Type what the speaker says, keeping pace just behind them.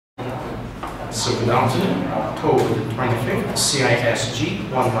So good afternoon, October the 25th,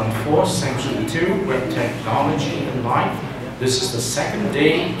 CISG114, Section 2, Web Technology and Life. This is the second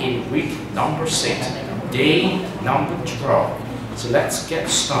day in week number 6, day number 12. So let's get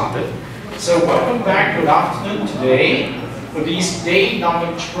started. So welcome back, good afternoon today for this day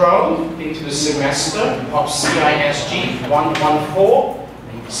number 12 into the semester of CISG114,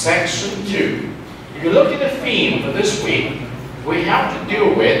 Section 2. If you look at the theme for this week, we have to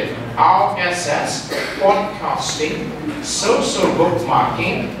deal with RSS, podcasting, social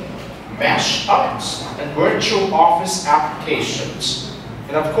bookmarking, mashups, and virtual office applications.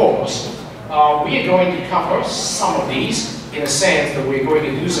 And of course, we are going to cover some of these in a sense that we're going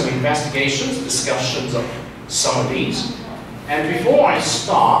to do some investigations, discussions of some of these. And before I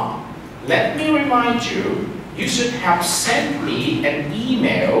start, let me remind you, you should have sent me an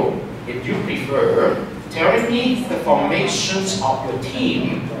email, if you prefer, telling me the formations of your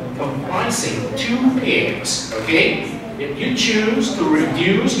team comprising 2 pairs, okay? If you choose to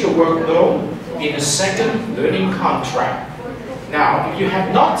reduce your workload in a second learning contract. Now, if you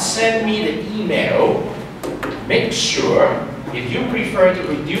have not sent me the email, make sure, if you prefer to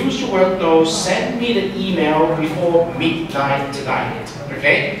reduce your workload, send me the email before midnight tonight,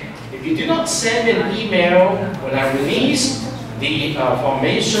 okay? If you do not send an email when I release the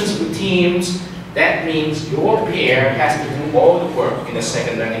formations for teams, that means your pair has to do all the work in the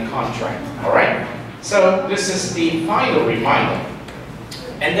second learning contract, all right? So this is the final reminder.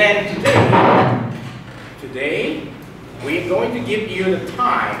 And then today we're going to give you the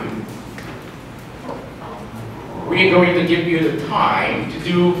time. We're going to give you the time to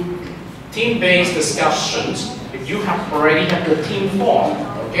do team-based discussions if you have already have the team formed,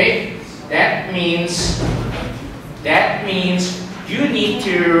 okay? That means you need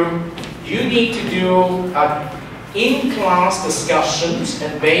to do in-class discussions,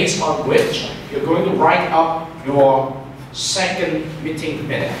 and based on which you're going to write up your second meeting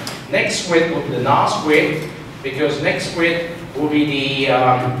minute. Next week will be the last week, because next week will be the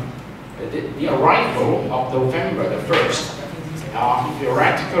arrival of November the 1st.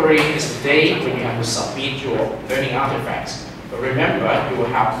 Theoretically, is the day when you have to submit your learning artifacts. But remember, you will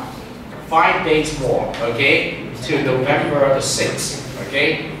have 5 days more, okay, to November the 6th,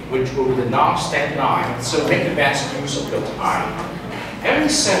 okay, which will be the last deadline. So make the best use of your time. Having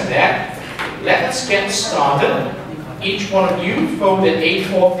said that, let us get started. Each one of you fold an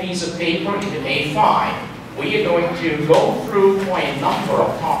A4 piece of paper into A5. We are going to go through quite a number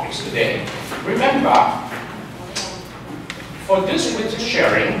of topics today. Remember, for this week's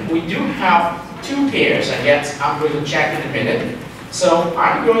sharing, we do have 2 pairs, and yet I'm going to check in a minute. So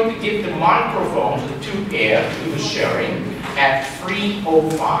I'm going to give the microphone to the 2 pair to the sharing at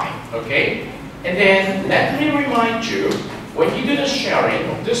 3:05, okay? And then let me remind you, when you do the sharing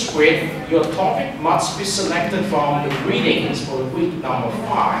of this week, your topic must be selected from the readings for week number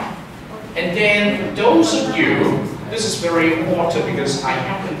 5. And then those of you, this is very important because I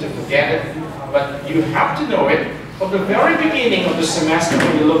happen to forget it, but you have to know it. From the very beginning of the semester,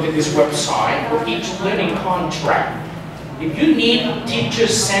 when you look at this website, for each learning contract, if you need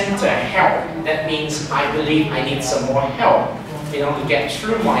teacher-centered help, that means I believe I need some more help in order to get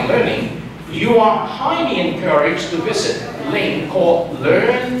through my learning, you are highly encouraged to visit a link called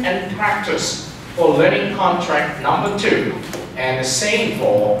Learn and Practice for learning contract number 2, and the same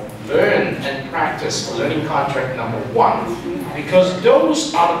for Learn and Practice for learning contract number 1, because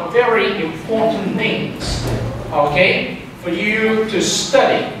those are very important things, okay, for you to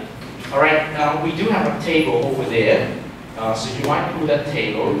study. All right, we do have a table over there. So you might move that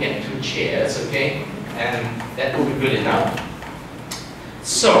table, get 2 chairs, okay? And that will be good enough.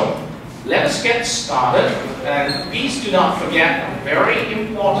 So, let us get started. And please do not forget a very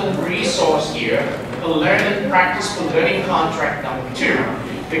important resource here, the Learn and Practice for learning contract number 2.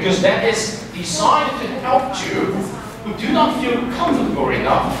 Because that is designed to help you who do not feel comfortable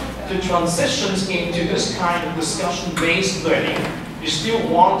enough to transition into this kind of discussion-based learning. You still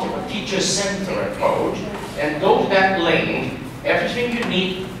want a teacher-centered approach. And go to that link, everything you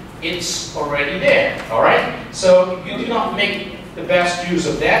need, it's already there, all right? So if you do not make the best use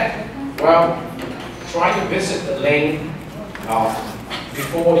of that, well, try to visit the link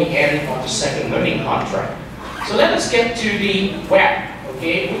before the end of the second learning contract. So let us get to the web,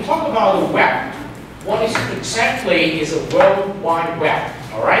 okay? We talk about the web. What is exactly is a World Wide Web,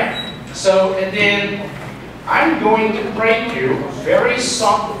 all right? So, and then I'm going to bring you a very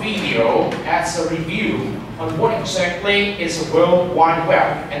short video as a review on what exactly is a World Wide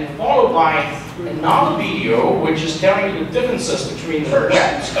Web, and followed by another video which is telling you the differences between the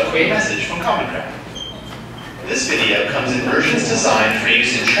webs. Okay, message from Common Craft. This video comes in versions designed for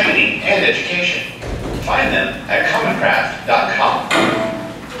use in training and education. Find them at commoncraft.com.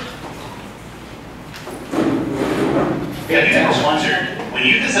 Have you ever wondered, when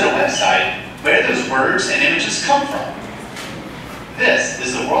you visit a website, where those words and images come from? This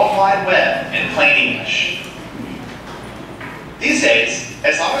is the World Wide Web in plain English. These days,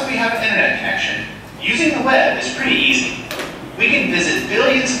 as long as we have an internet connection, using the web is pretty easy. We can visit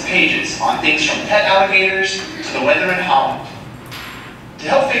billions of pages on things from pet alligators to the weather in Holland. To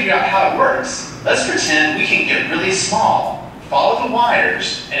help figure out how it works, let's pretend we can get really small, follow the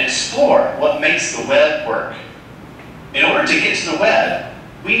wires, and explore what makes the web work. In order to get to the web,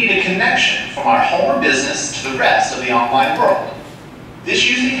 we need a connection from our home or business to the rest of the online world. This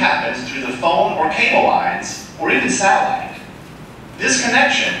usually happens through the phone or cable lines, or even satellite. This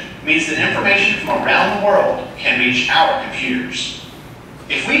connection means that information from around the world can reach our computers.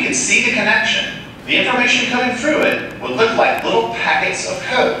 If we could see the connection, the information coming through it would look like little packets of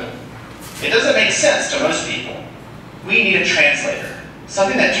code. It doesn't make sense to most people. We need a translator,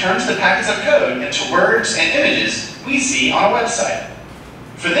 something that turns the packets of code into words and images we see on a website.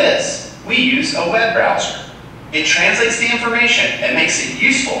 For this, we use a web browser. It translates the information and makes it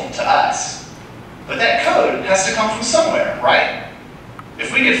useful to us. But that code has to come from somewhere, right?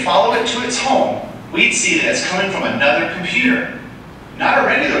 If we could follow it to its home, we'd see that it's coming from another computer. Not a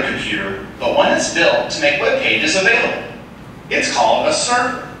regular computer, but one that's built to make web pages available. It's called a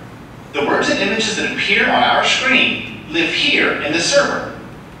server. The words and images that appear on our screen live here in the server.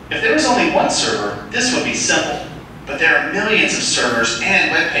 If there was only one server, this would be simple. But there are millions of servers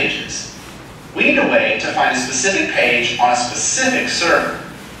and web pages. We need a way to find a specific page on a specific server.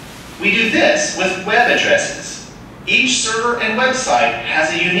 We do this with web addresses. Each server and website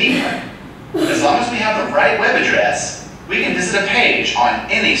has a unique one. As long as we have the right web address, we can visit a page on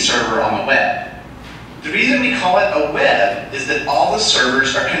any server on the web. The reason we call it a web is that all the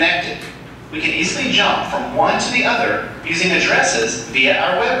servers are connected. We can easily jump from one to the other using addresses via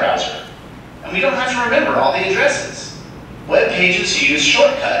our web browser. And we don't have to remember all the addresses. Web pages use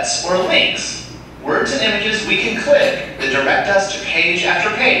shortcuts or links, words and images we can click that direct us to page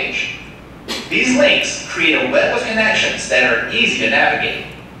after page. These links create a web of connections that are easy to navigate.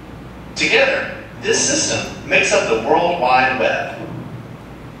 Together, this system makes up the World Wide Web.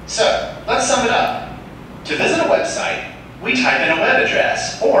 So, let's sum it up. To visit a website, we type in a web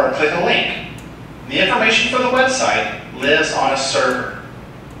address or click a link. The information for the website lives on a server.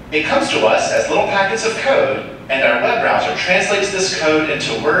 It comes to us as little packets of code, and our web browser translates this code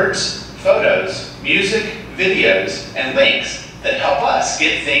into words, photos, music, videos, and links that help us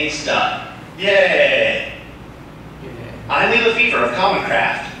get things done. Yay! I'm Lee Lefevre of Common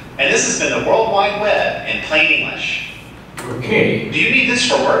Craft, and this has been the World Wide Web in plain English. Okay. Do you need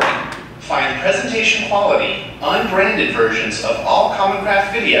this for work? Find presentation quality, unbranded versions of all Common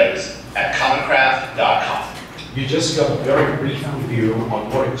Craft videos at commoncraft.com. You just got a very brief review on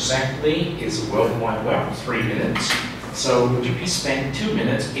what exactly is the World Wide Web, 3 minutes. So would you please spend 2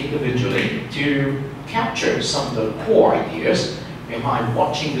 minutes individually to capture some of the core ideas behind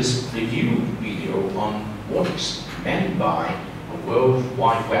watching this review video on what is meant by the World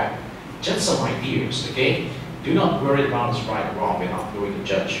Wide Web. Just some ideas, okay? Do not worry about it's right or wrong, we're not going to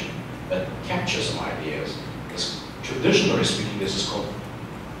judge you, but capture some ideas. Because traditionally speaking, this is called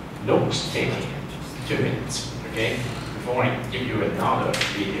notes taking, 2 minutes. Okay, before I give you another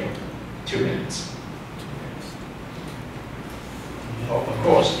video, 2 minutes. Oh, of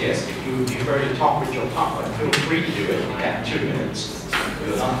course, yes, if you prefer to talk with your partner, feel free to do it in that 2 minutes.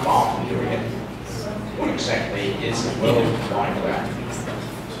 You're not far from doing it. What exactly is the World Wide Web?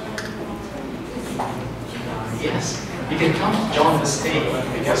 Yes, you can come to join the stage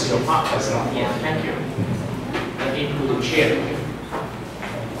because your partner is not here. Thank you. Let me put a chair with you.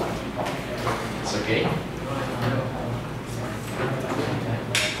 It's okay.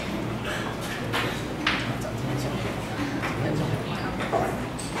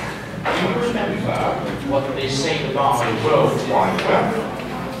 Do you remember what they say about the World Wide Web?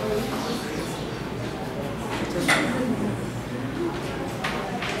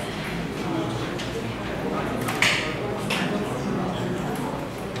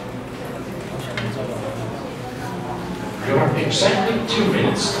 You have exactly 2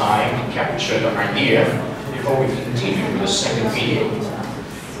 minutes time to capture the idea before we continue with the second video.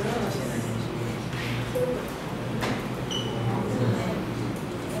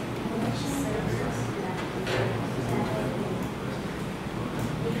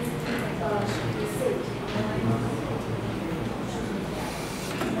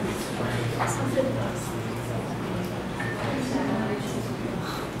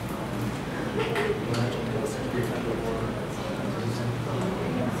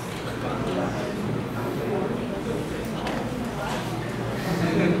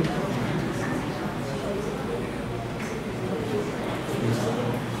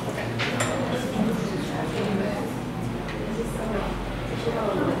 You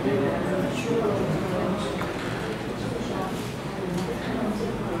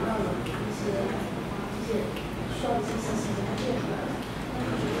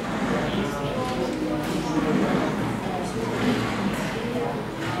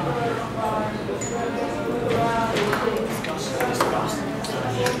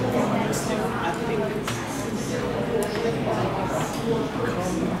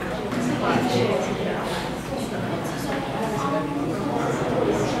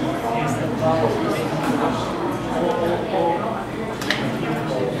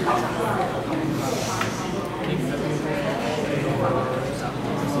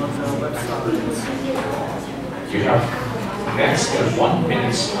have less than 1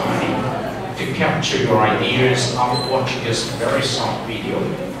 minute's time to capture your ideas after watching this very short video.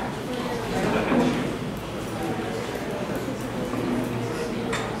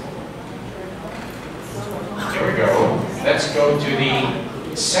 Here we go. Let's go to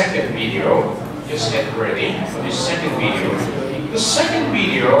the second video. Just get ready for the second video. The second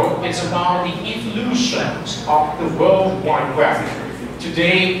video is about the evolutions of the World Wide Web.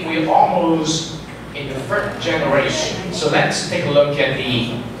 Today we're almost in the third generation. So let's take a look at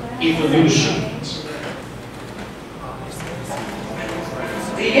the evolutions.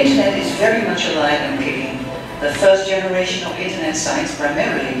 The internet is very much alive and kicking. The first generation of internet sites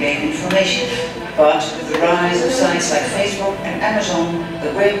primarily gave information, but with the rise of sites like Facebook and Amazon,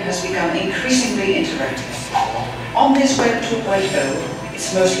 the web has become increasingly interactive. On this Web 2.0,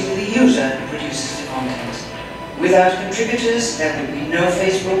 it's mostly the user who produces the content. Without contributors, there would be no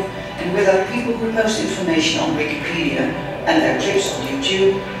Facebook, and without people who post information on Wikipedia and their clips on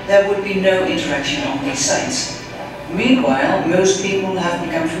YouTube, there would be no interaction on these sites. Meanwhile, most people have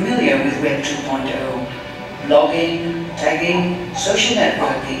become familiar with Web 2.0. Blogging, tagging, social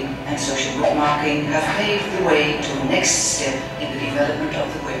networking, and social bookmarking have paved the way to the next step in the development of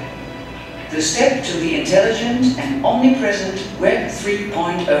the web. The step to the intelligent and omnipresent Web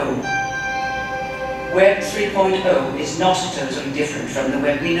 3.0. Web 3.0 is not totally different from the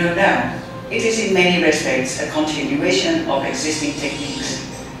web we know now. It is in many respects a continuation of existing techniques.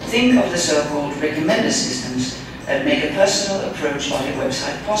 Think of the so-called recommender systems that make a personal approach on a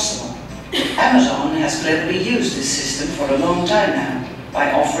website possible. Amazon has cleverly used this system for a long time now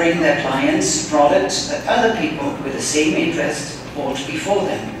by offering their clients products that other people with the same interest bought before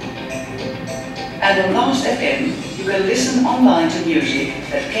them. And on Last.fm, you can listen online to music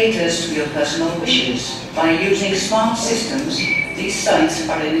that caters to your personal wishes. By using smart systems, these sites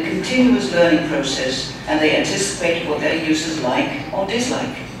are in a continuous learning process and they anticipate what their users like or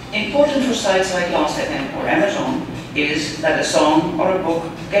dislike. Important for sites like Last.fm or Amazon is that a song or a book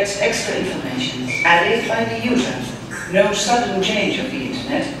gets extra information added by the user. No sudden change of the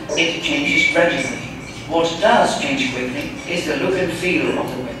internet, it changes gradually. What does change quickly is the look and feel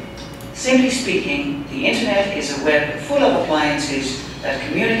of the web. Simply speaking, the internet is a web full of appliances that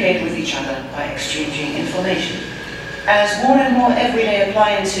communicate with each other by exchanging information. As more and more everyday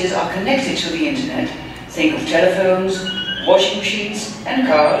appliances are connected to the internet, think of telephones, washing machines and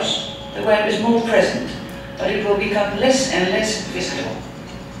cars, the web is more present, but it will become less and less visible.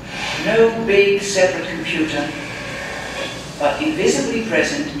 No big separate computer, but invisibly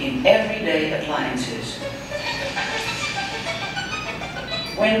present in everyday appliances.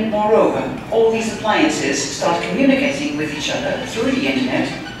 When, moreover, all these appliances start communicating with each other through the internet,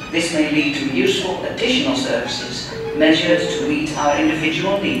 this may lead to useful additional services measured to meet our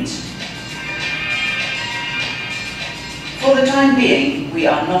individual needs. For the time being, we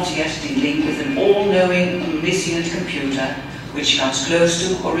are not yet dealing with an all-knowing, omniscient computer which comes close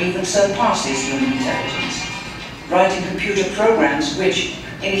to or even surpasses human intelligence. Writing computer programs which,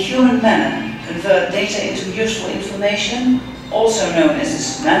 in a human manner, convert data into useful information, also known as the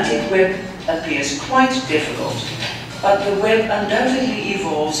semantic web, appears quite difficult. But the web undoubtedly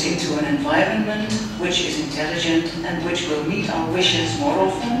evolves into an environment which is intelligent and which will meet our wishes more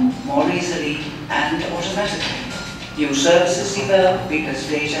often, more easily, and automatically. New services develop because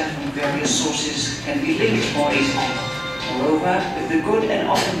data from various sources can be linked more easily. Moreover, with the good and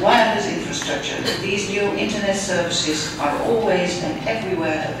often wireless infrastructure, these new internet services are always and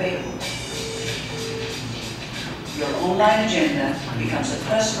everywhere available. Your online agenda becomes a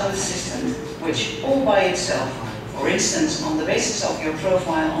personal assistant which, all by itself, for instance on the basis of your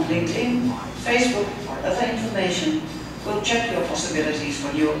profile on LinkedIn, Facebook or other information, will check your possibilities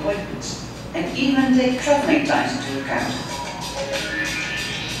for new appointments and even take traveling times into account.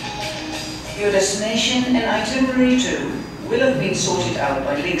 Your destination and itinerary too will have been sorted out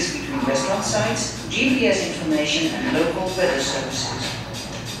by links between restaurant sites, GPS information and local weather services.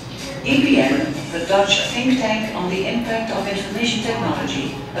 EBN, the Dutch think tank on the impact of information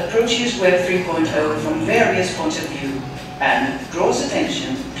technology, approaches Web 3.0 from various points of view and draws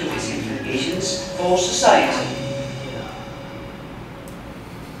attention to its implications for society.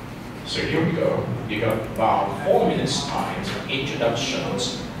 So here we go. You got about 4 minutes time for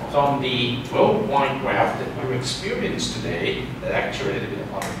introductions from the World Wide Web that you experienced today, that actually a little bit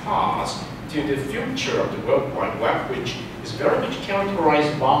of the past, to the future of the World Wide Web, which is very much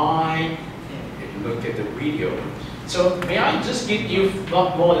characterized by, if you look at the video. So may I just give you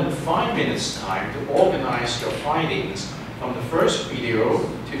not more than 5 minutes time to organize your findings from the first video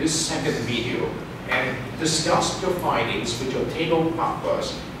to the second video and discuss your findings with your table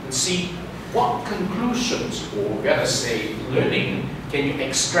partners and see what conclusions, or better say, learning, can you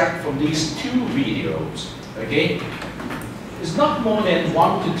extract from these two videos, okay? It's not more than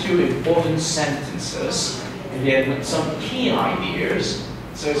 1 to 2 important sentences, and then some key ideas.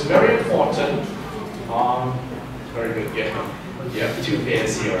 So it's very important. Very good, yeah. You have 2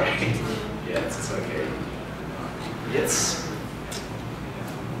 pairs here, right? Yes, it's okay. Yes.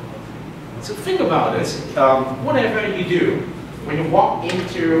 So think about it. Whatever you do, when you walk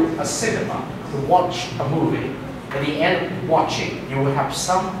into a cinema to watch a movie, at the end of watching, you will have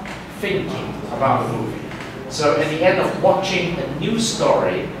some thinking about the movie. So at the end of watching a news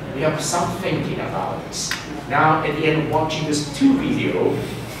story, you have some thinking about this. Now, at the end of watching this 2 video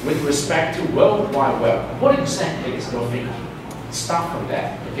with respect to World Wide Web, what exactly is your thinking? Start from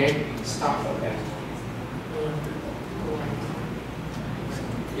that, okay? Start from that.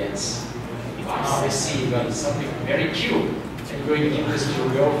 Yes. I see you got something very cute. Are you going to give this to your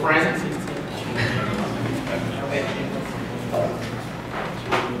girlfriend?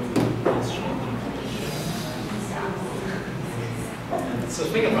 So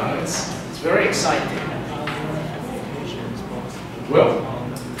think about it. It's very exciting. Well,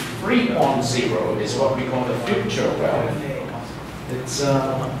 3.0 is what we call the future web. It's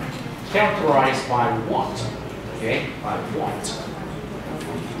characterized by what? Okay, by what?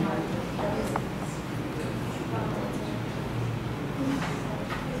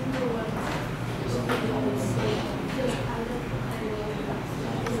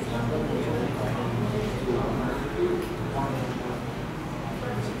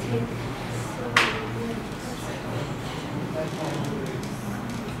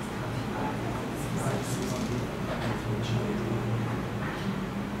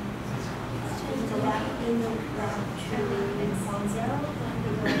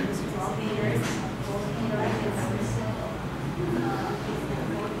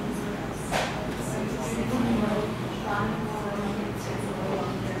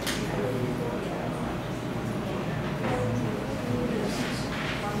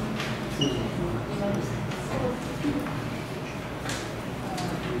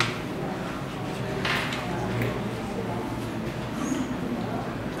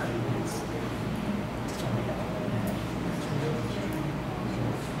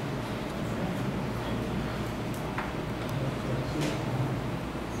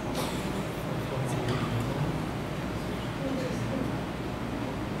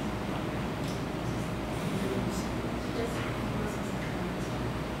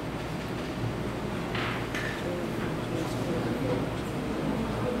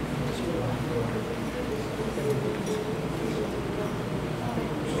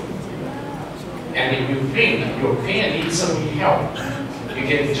 And if you think your pair needs some help, you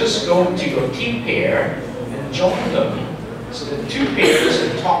can just go to your team pair and join them. So the 2 pairs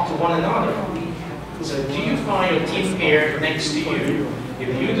can talk to one another. So do you find your team pair next to you?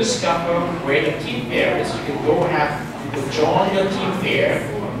 If you discover where your team pair is, you can go ahead and join your team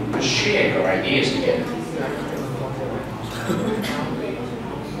pair to share your ideas together.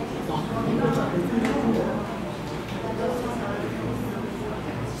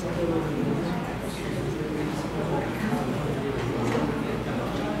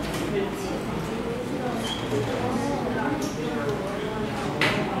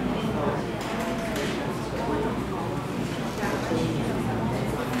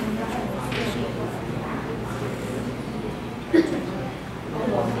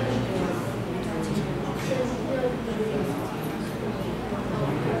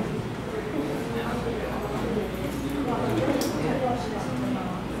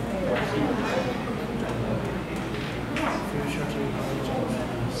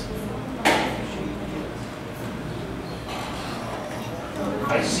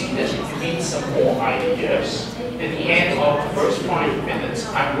 I see that you need some more ideas. At the end of the first 5 minutes,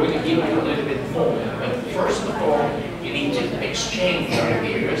 I'm going to give you a little bit more. But first of all, you need to exchange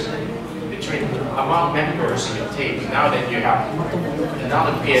ideas between between among members in your table. Now that you have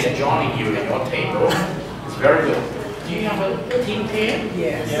another pair joining you in your table, it's very good. Do you have a team pair?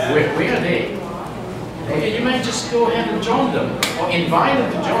 Yes. Yeah. Where are they? Okay, you might just go ahead and join them, or invite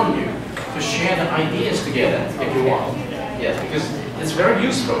them to join you to share the ideas together if you want. Yes, because it's very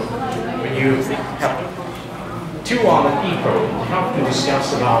useful when you have two other people to help you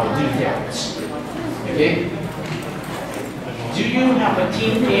discuss about the details. Okay? Do you have a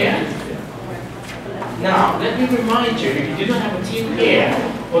team pair? Now, let me remind you, if you do not have a team pair,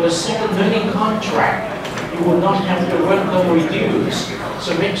 for the second learning contract, you will not have the workload reduced.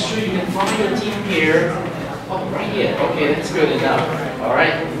 So make sure you can find your team pair. Oh, right here. Okay, that's good enough. All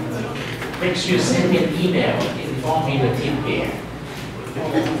right. Make sure you send me an email informing the team pair.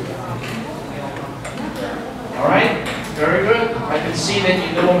 All right. Very good. I can see that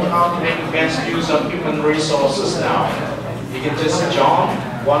you know how to make the best use of human resources now. You can just join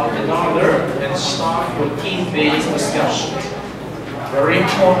one another and start with team-based discussions. Very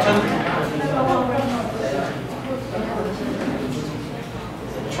important.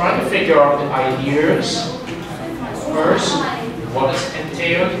 Try to figure out the ideas. First, what is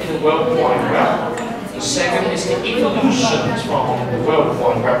entailed in the World Wide Web. The second is the evolutions from the World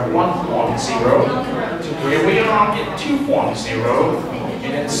Wide Web 1.0 to where we are in 2.0,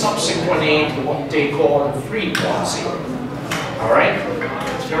 and then subsequently to what they call 3.0. All right?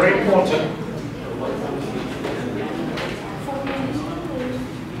 It's very important.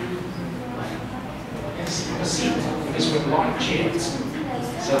 Yes, have a seat, because we're long chairs.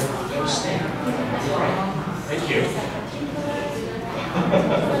 So don't stand. All right. Thank you.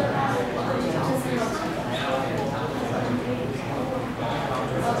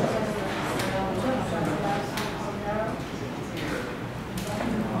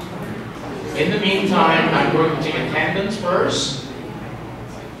 In the meantime, I'm going to take attendance first.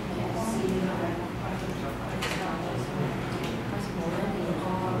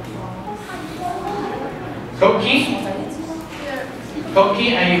 Koki?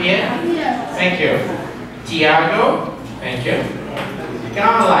 Koki, are you here? Yes. Thank you. Tiago? Thank you.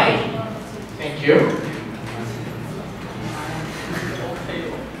 Carly? Thank you.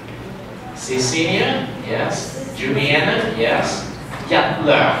 Cecilia? Yes. Juliana? Yes.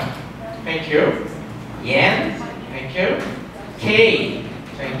 Yatler? Thank you. Yan? Thank you. Kay?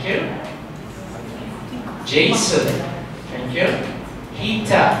 Thank you. Jason? Thank you.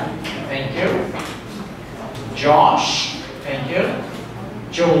 Hita? Thank you. Josh? Thank you.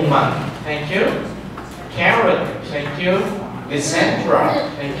 Joman? Thank you. Karen? Thank you. Lysandra?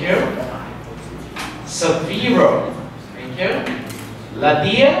 Thank you. Saviro? Thank you.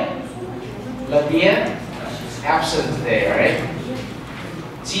 Ladia? Ladia? Absent there, right?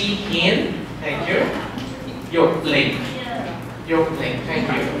 Ji Hin? Thank you. Yok Ling? Yok Ling?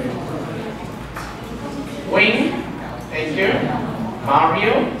 Thank you. Wing? Thank you.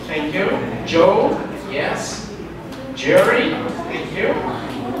 Mario? Thank you. Joe? Yes. Jerry? Thank you.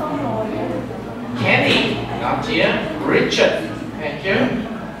 Kenny? Not here. Richard? Thank you.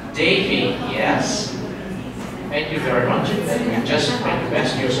 Davey? Yes. Thank you very much. We just make the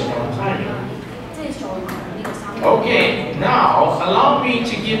best use of our time. Okay, now allow me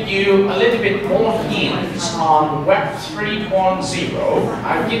to give you a little bit more hints on Web 3.0.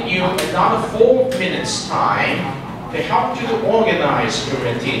 I'll give you another 4 minutes time to help you to organize your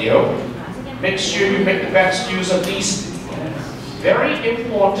material. Make sure you make the best use of these very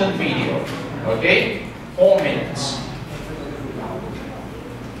important video. Okay? 4 minutes.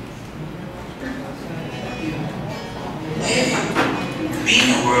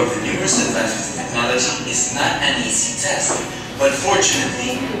 Being aware of the numerous advances in technology is not an easy task, but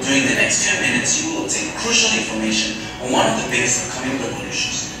fortunately, during the next few minutes you will obtain crucial information on one of the biggest upcoming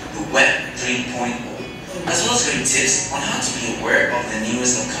revolutions, the Web 3.0, as well as great tips on how to be aware of the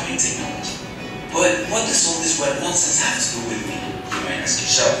newest upcoming technology. But what does all this web nonsense have to do with me, you might ask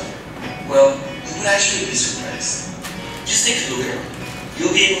yourself? Well, you would actually be surprised. Just take a look around.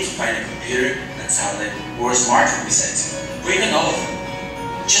 You'll be able to find a computer, a tablet, or a smartphone beside you, or even all of them.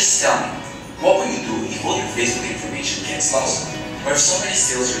 Just tell me, what will you do if all your Facebook information gets lost? Or if somebody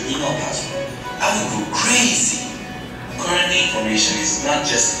steals your email password? I would go crazy! Currently, information is not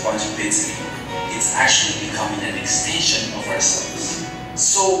just a bunch of bits anymore. It's actually becoming an extension of ourselves.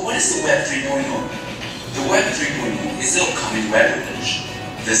 So, what is the Web 3.0? The Web 3.0 is the upcoming web revolution,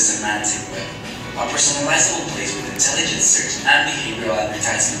 the semantic web. A personalizable place with intelligent search and behavioral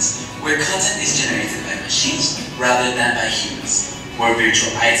advertisements, where content is generated by machines rather than by humans, where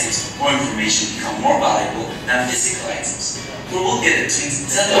virtual items or information become more valuable than physical items, where we'll get a tweet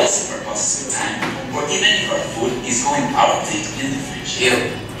telling us if our processing time, or even if our food is going out of date in the fridge. Ew.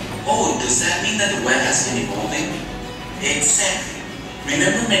 Oh, does that mean that the web has been evolving? Exactly.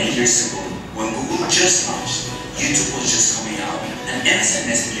 Remember many years ago, when Google just launched, YouTube was just coming out, and MSN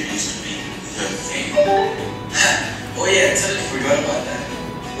Messenger used to be the thing. Oh yeah, I totally forgot about that.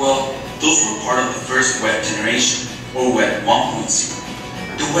 Well, those were part of the first web generation, or Web 1.0.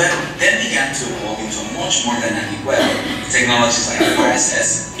 The web then began to evolve into a much more dynamic web. Technologies like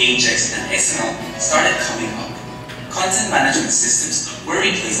RSS, Ajax, and XML started coming up. Content management systems were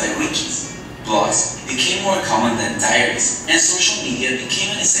replaced by wikis. Blogs became more common than diaries, and social media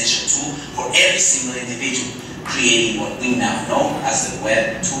became an essential tool for every single individual, creating what we now know as the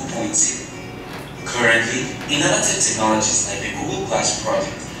Web 2.0. Currently, innovative technologies like the Google Glass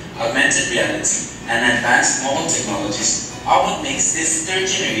project, augmented reality, and advanced mobile technologies are what makes this third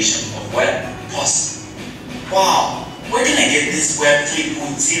generation of web possible. Wow, where can I get this Web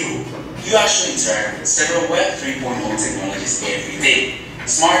 3.0? You actually interact with several Web 3.0 technologies every day.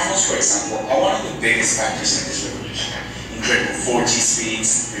 Smartphones, for example, are one of the biggest factors in this revolution. Incredible 4G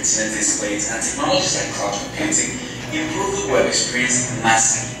speeds, Retina displays, and technologies like cloud computing improve the web experience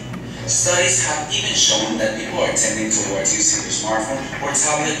massively. Studies have even shown that people are tending towards using their smartphone or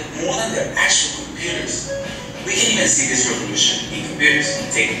tablet more than their actual computers. We can even see this revolution in computers.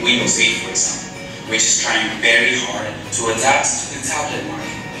 Take Windows 8 for example, which is trying very hard to adapt to the tablet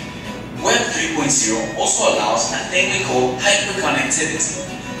market. Web 3.0 also allows a thing we call hyperconnectivity.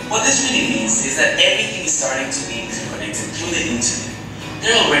 What this really means is that everything is starting to be interconnected through the internet.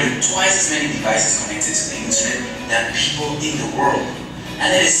 There are already twice as many devices connected to the internet than people in the world, and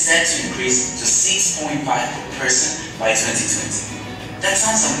it is set to increase to 6.5 per person by 2020. That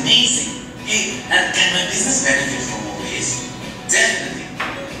sounds amazing! Hey, and can my business benefit from all this? Definitely.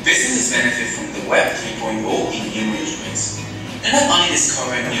 Businesses benefit from the Web 3.0 in numerous ways. They're not only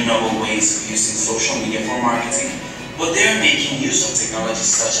discovering new novel ways of using social media for marketing, but they're making use of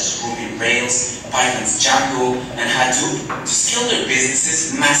technologies such as Ruby on Rails, Python's Django, and Hadoop to scale their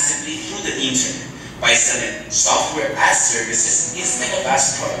businesses massively through the internet by selling software as services instead of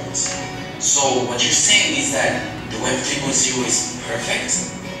as products. So what you're saying is that the Web 3.0 is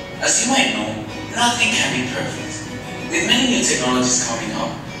perfect? As you might know, nothing can be perfect. With many new technologies coming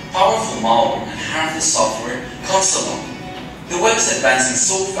up, powerful malware and harmful software comes along. The web is advancing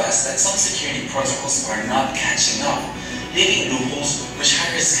so fast that some security protocols are not catching up, leaving loopholes which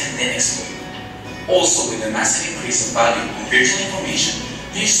hackers can then exploit. Also, with the massive increase of value on virtual information,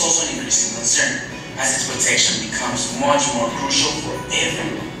 there is also an increasing concern, as its protection becomes much more crucial for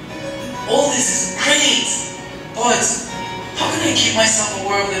everyone. All this is great, but how can I keep myself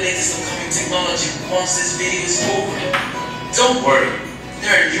aware of the latest upcoming technology once this video is over? Don't worry,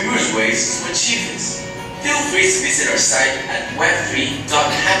 there are numerous ways to achieve this. Feel free to visit our site at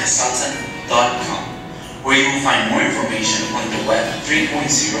web3.hackconsultant.com, where you will find more information on the Web 3.0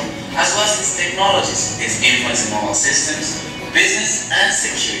 as well as its technologies, its influence in mobile systems, business and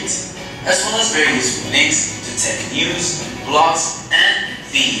security, as well as very useful links to tech news, blogs, and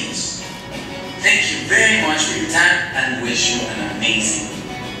videos. Thank you very much for your time and wish you an amazing week.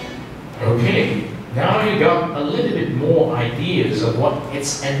 Okay, now you got a little bit more ideas of what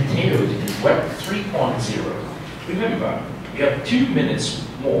it's entailed in Web 3.0. Remember, you have 2 minutes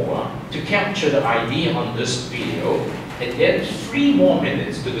more to capture the idea on this video, and then 3 more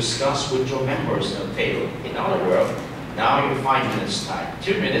minutes to discuss with your members on the table. In other words, now you have 5 minutes time.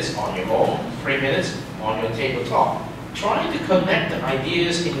 2 minutes on your home, 3 minutes on your tabletop. Try to connect the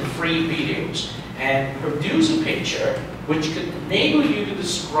ideas in the free videos and produce a picture which could enable you to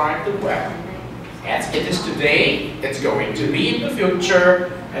describe the web as it is today, it's going to be in the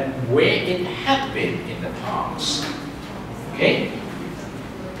future, and where it had been in the past. Okay?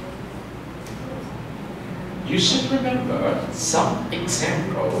 You should remember some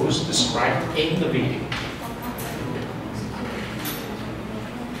examples described in the video.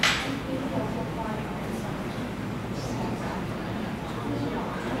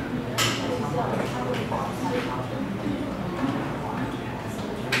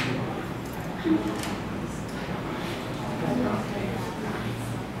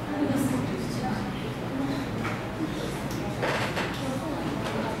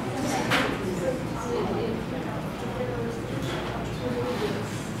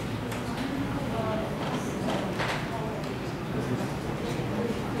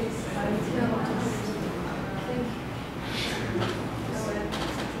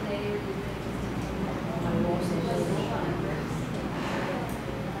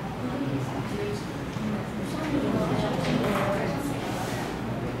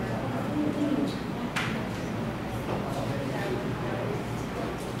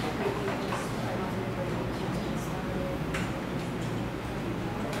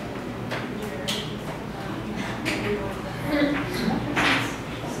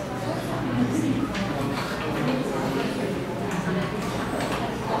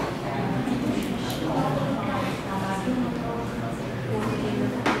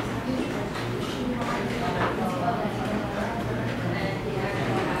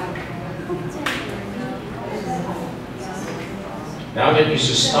 Now then you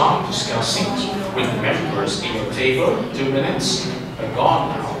should start discussing with members in your table. 2 minutes are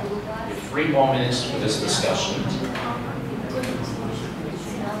gone now. You have 3 more minutes for this discussion.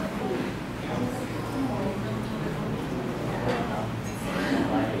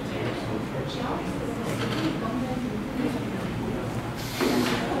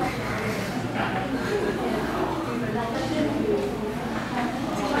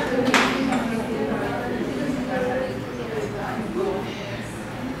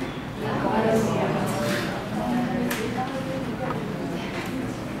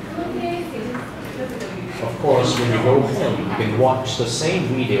 Of course, when you go home, you can watch the same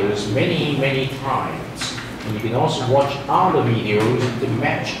videos many times. And you can also watch other videos to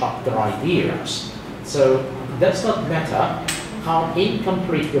match up their ideas. So it does not matter how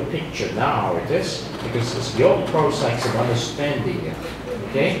incomplete your picture now it is, because it's your process of understanding it.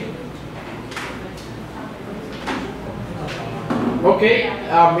 Okay? Okay,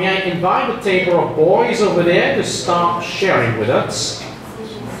 may I invite the table of boys over there to start sharing with us?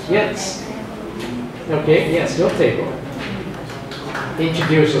 Yes. Okay, yes, your table.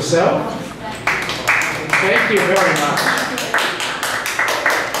 Introduce yourself. Thank you very much.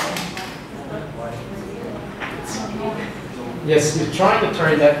 Yes, you try to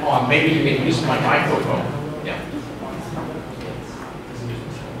turn that on. Maybe you can use my microphone. Yeah.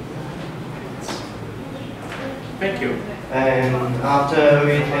 Thank you. And after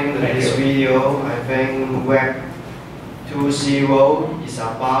reading this video, I think Web 2.0 is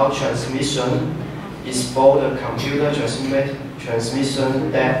about transmission. It's for the computer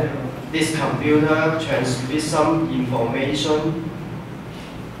transmission that this computer transmits some information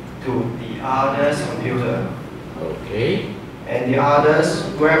to the other computer. Okay. And the others,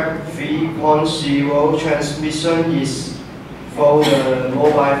 Web 3.0 transmission is for the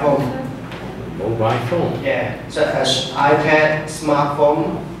mobile phone. Mobile phone. Yeah, such as iPad,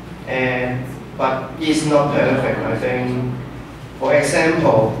 smartphone, but it's not perfect, I think. For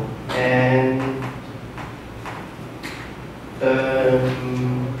example,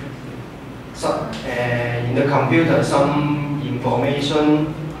 in the computer, some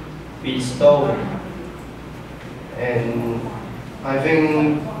information is stolen, and I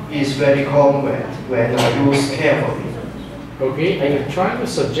think it's very complex when I use carefully. Okay, are you trying to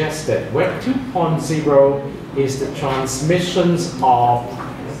suggest that Web 2.0 is the transmissions of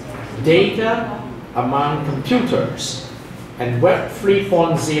data among computers, and Web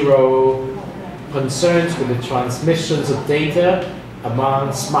 3.0 concerns with the transmissions of data among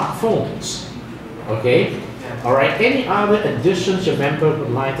smartphones? Okay? All right, any other additions your member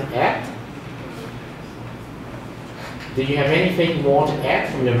would like to add? Do you have anything more to add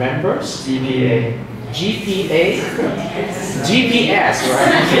from your members? GPA. GPA? GPS,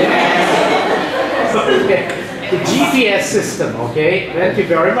 right? Okay. The GPS system, okay? Thank you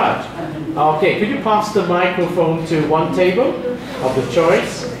very much. Okay, could you pass the microphone to one table of the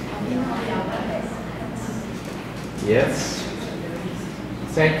choice? Yes.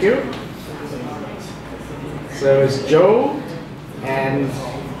 Thank you. So it's Joe and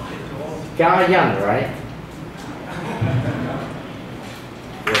Gayan, right?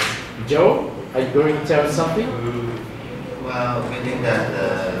 Yes. Joe? Are you going to tell us something? Well, we think that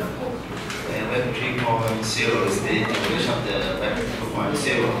Web 3.0 is the evolution of the Web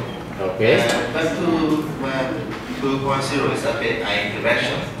 2.0. Okay. Web 2.0 is a bit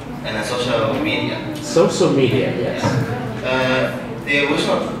interaction and a social media. Social media, yes. The evolution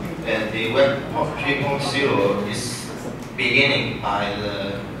of the Web 3.0 is beginning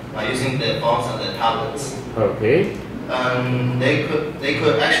by using the phones and the tablets. Okay. They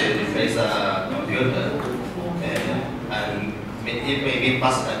could actually replace a computer, and it may be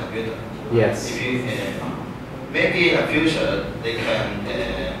faster than a computer. Yes. If you maybe in the future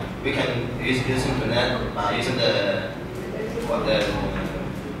we can use internet by using the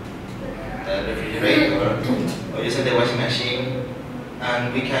refrigerator or using the washing machine,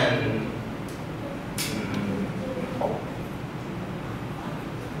 and we can.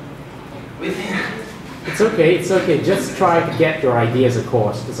 We think. It's okay, it's okay. Just try to get your ideas, of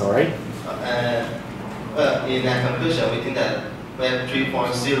course. It's all right. Well, in that conclusion, we think that Web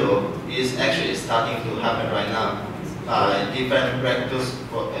 3.0 is actually starting to happen right now by different breakthroughs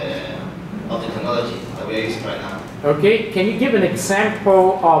of the technology that we are using right now. Okay, can you give an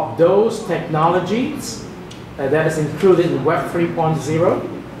example of those technologies that is included in Web 3.0?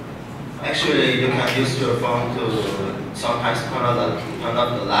 Actually, you can use your phone to sometimes turn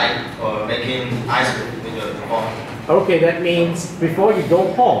up the light or making ice cream with your phone. Okay, that means before you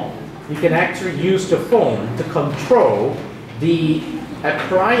go home, you can actually use the phone to control the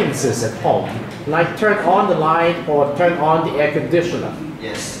appliances at home Like turn on the light or turn on the air conditioner.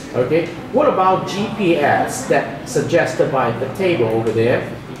 Yes. Okay. What about GPS that suggested by the table over there?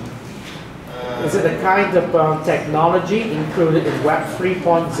 Is it a kind of technology included in Web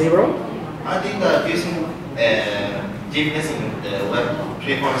 3.0? I think that using GPS in the Web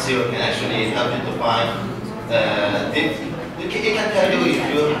 3.0 can actually help you to find it can tell you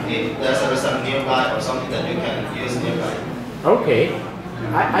if there's a restaurant nearby or something that you can use nearby. Okay.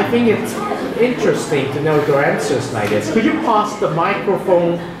 I think it's interesting to know your answers like this. Could you pass the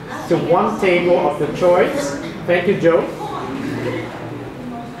microphone to one table of the choice? Thank you, Joe.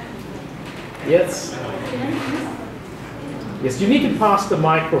 Yes. Yes, you need to pass the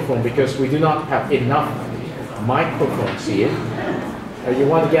microphone because we do not have enough microphones here. You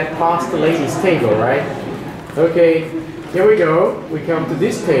want to get past the ladies' table, right? Okay, here we go. We come to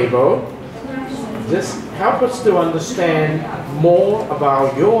this table. Just help us to understand more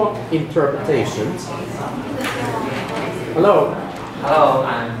about your interpretations. Hello. Hello,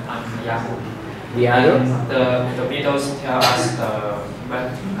 I'm Diago. Diago. And the videos tell us the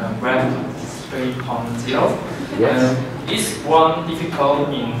Web 3.0. Yes. Is one difficult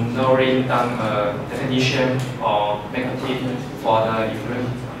in knowing down a definition or negative for the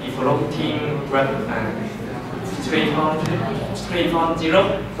evolving Web 3.0?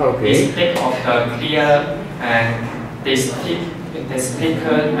 Okay. Is lack of the clear and distinct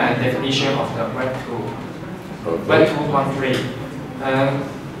definition of the Web 2. Okay. Web 2.3.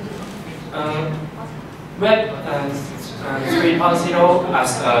 Web 3.0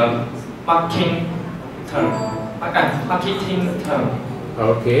 as a marketing term.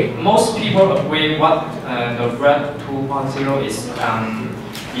 Okay. Most people agree what the Web 2.0 is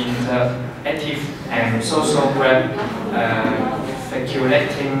interactive and social web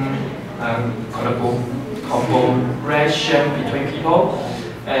circulating collaboration between people.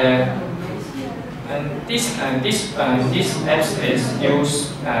 And this apps is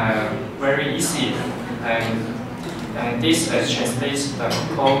used very easy, and this translates the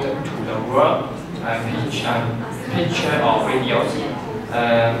code to the word, picture or videos.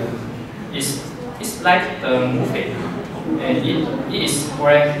 It's like the movie. And it is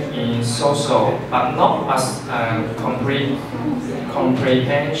great in social, but not as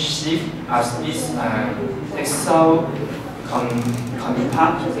comprehensive as this Excel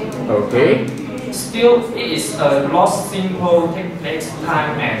contact. Okay. Still, it is a lot simple, takes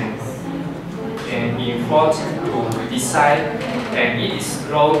time and effort to design, and it is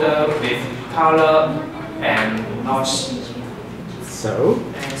loaded with color and noise. So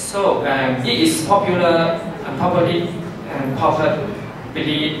It is probably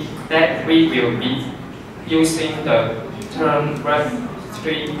that we will be using the term Web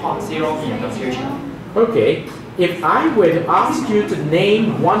 3.0 in the future. Okay. If I were to ask you to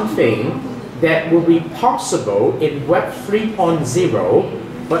name one thing that will be possible in Web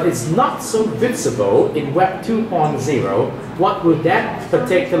 3.0, but it's not so visible in Web 2.0, what would that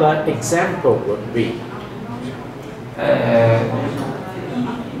particular example would be?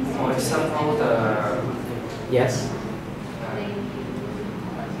 For example, Yes.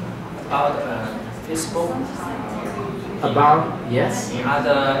 about Facebook, About, yes. in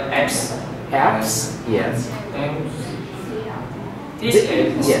other apps. Apps, yes. And this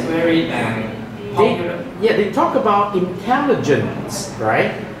is yeah. very popular. They talk about intelligence,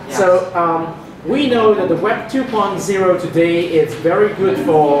 right? Yes. So we know that the Web 2.0 today is very good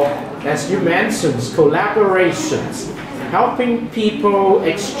for, as you mentioned, collaborations, helping people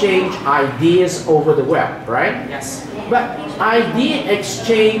exchange ideas over the web, right? Yes. But idea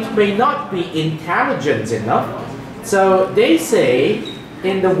exchange may not be intelligent enough. So they say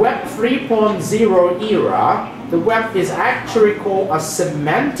in the Web 3.0 era, the web is actually called a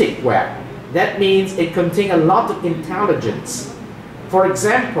semantic web. That means it contains a lot of intelligence. For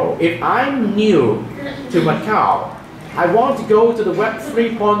example, if I'm new to Macau, I want to go to the Web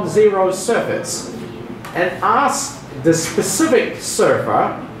 3.0 service and ask the specific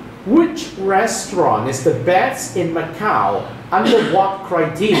server which restaurant is the best in Macau under what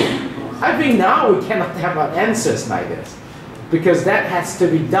criteria. I think now we cannot have answers like this because that has to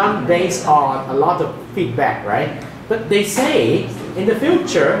be done based on a lot of feedback, right? But they say in the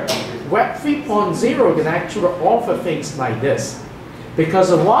future, Web 3.0 can actually offer things like this. Because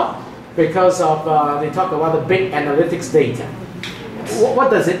of what? Because of, they talk about the big analytics data. What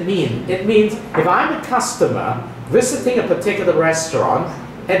does it mean? It means if I'm a customer visiting a particular restaurant,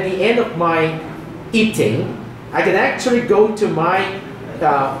 at the end of my eating, I can actually go to my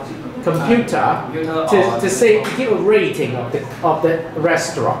computer to say, to give a rating of the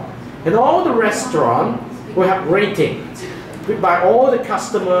restaurant. And all the restaurants will have ratings. by all the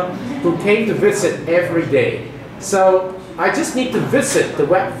customers who came to visit every day. So I just need to visit the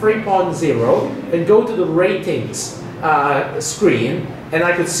Web 3.0 and go to the ratings screen, and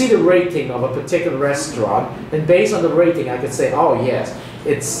I could see the rating of a particular restaurant, and based on the rating I could say, oh yes,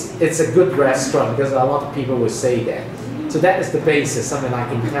 it's a good restaurant, because a lot of people will say that. So that is the basis, something like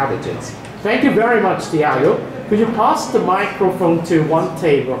intelligence. Thank you very much, Tiago. Could you pass the microphone to one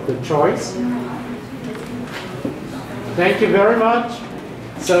table of the choice? Thank you very much.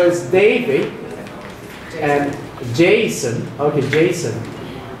 So it's David and Jason. Okay, Jason.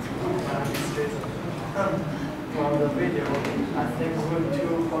 From the video, I think Web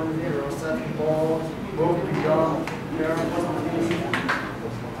 2.0 set more move beyond their possibilities.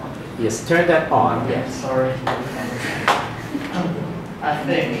 Yes, turn that on. Yes. Sorry. I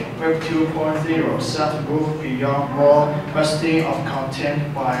think Web 2.0 set move beyond more questioning of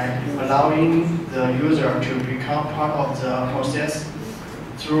content by allowing the user to become part of the process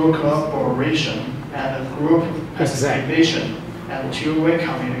through collaboration and group participation and two-way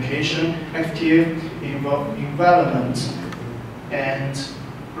communication, active environment, and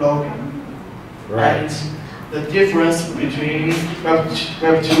blogging. Right. And the difference between Web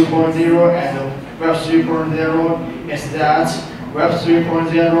 2.0 and Web 3.0 is that Web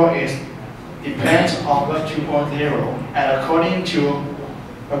 3.0 depends on Web 2.0, and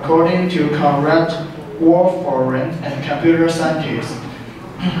according to Conrad Warforen and computer scientists,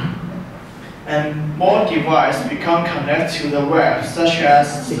 and more devices become connected to the web, such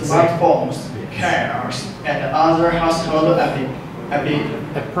as smartphones, cars, and other household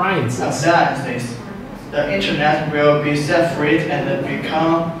appliances. The internet will be separate and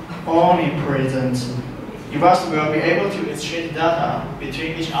become omnipresent. Devices will be able to exchange data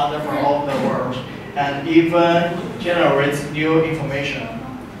between each other from all the world, and even generate new information.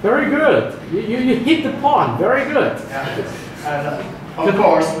 Very good. You hit the point. Very good. Yeah. And of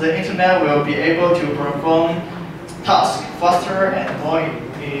course, the internet will be able to perform tasks faster and more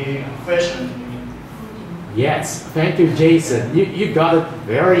efficient. Yes, thank you, Jason. You got it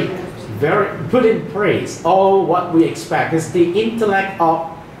very put in praise. All what we expect is the intellect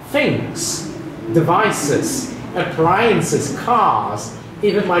of things, devices, appliances, cars.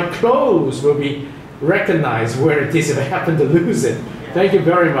 Even my clothes will be recognized where it is if I happen to lose it. Thank you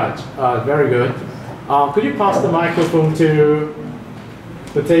very much. Very good. Could you pass the microphone to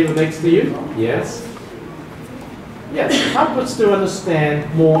the table next to you? Yes. Yes. Help us to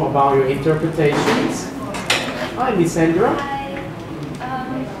understand more about your interpretations. Hi, Miss Sandra. Hi.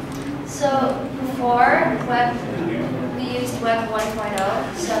 So before we used Web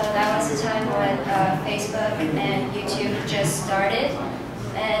 1.0. So that was the time when Facebook and YouTube just started.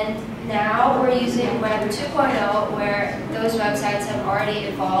 And now we're using Web 2.0, where those websites have already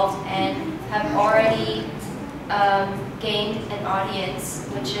evolved and have already gained an audience,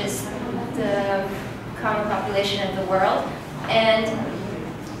 which is the common population of the world. And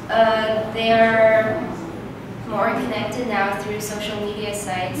they're more connected now through social media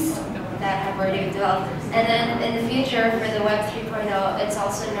sites that have already developed. And then in the future, for the Web 3.0, it's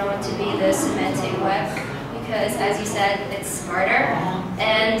also known to be the semantic web, because as you said, it's smarter,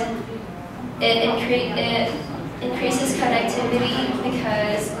 and it increases connectivity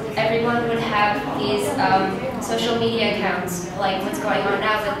because everyone would have these social media accounts, like what's going on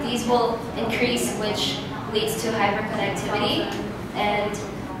now, but these will increase, which leads to hyperconnectivity. And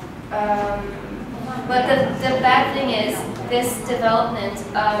but the bad thing is this development,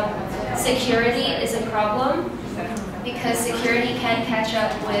 security is a problem, because security can catch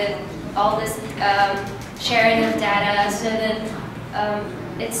up with all this sharing of data, so that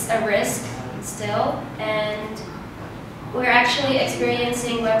it's a risk still. And we're actually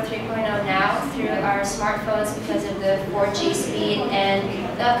experiencing Web 3.0 now through our smartphones because of the 4G speed and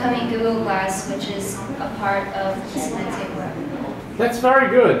the upcoming Google Glass, which is a part of the semantic web. That's very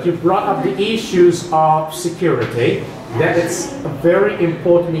good. You brought up the issues of security. That is a very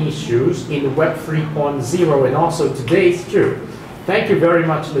important issues in Web 3.0 and also today's too. Thank you very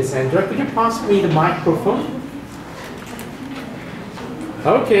much, Lysandra. Could you pass me the microphone?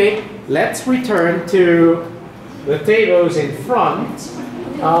 Okay, let's return to the tables in front.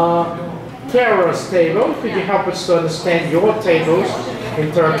 Kara's table, could you help us to understand your table's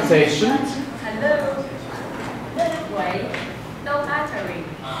interpretation? Hello. Wait, no battery.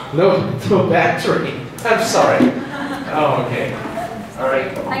 No battery. I'm sorry. Oh, okay. All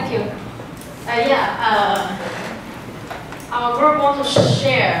right. Thank you. Our group wants to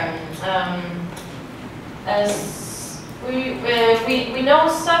share. As we know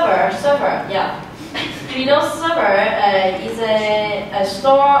server. Yeah. We know server is a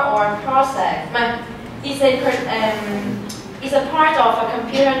store or process. It's is a part of a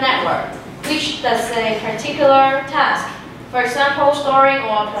computer network, which does a particular task. For example, storing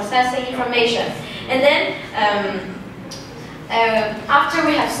or processing information. And then after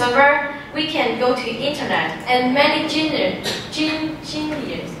we have server, we can go to internet, and many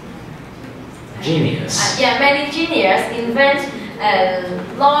many engineers invent a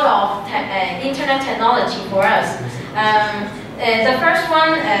lot of internet technology for us. The first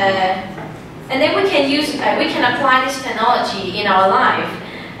one, and then we can apply this technology in our life.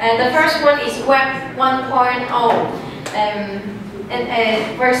 The first one is Web 1.0.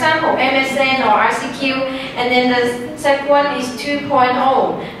 For example, MSN or ICQ, and then the second one is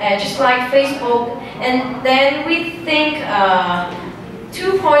 2.0, just like Facebook. And then we think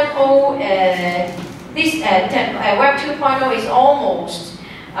 2.0, this Web 2.0 is almost,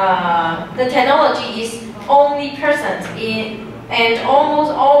 the technology is only present in and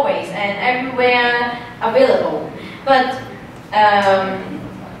almost always and everywhere available. But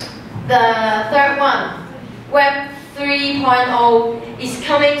the third one, Web 3.0 is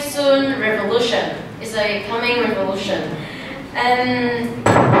coming soon revolution. It's a coming revolution. And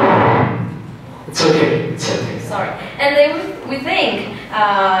it's okay. It's okay. Sorry. And then we think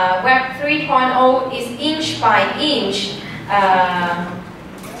Web 3.0 is inch by inch.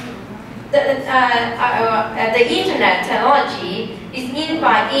 The internet technology is inch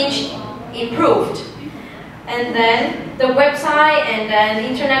by inch improved. And then the website and then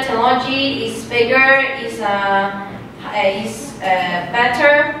internet technology is bigger, is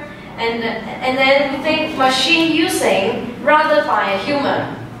better, and then we think machine using rather by a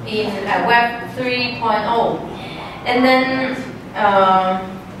human in Web 3.0, and then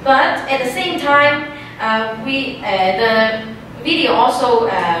but at the same time the video also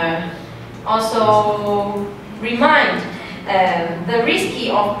remind the risky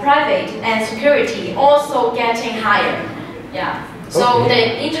of private and security also getting higher. Yeah. So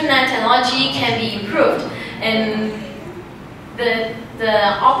the internet technology can be improved, and the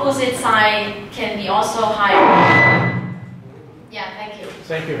opposite side can be also higher. Yeah, thank you.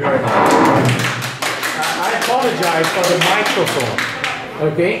 Thank you very much. I apologize for the microphone.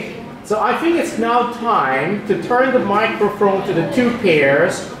 Okay, so I think it's now time to turn the microphone to the two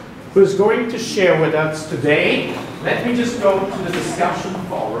pairs who's going to share with us today. Let me just go to the discussion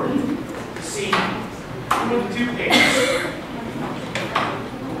forum to see who are the two pairs.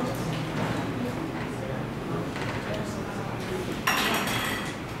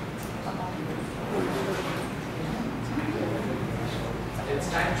 It's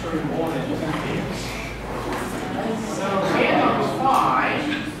actually more than 2 pairs. So pair number 5,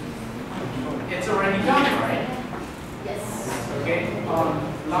 it's already done, right? Yes. Okay,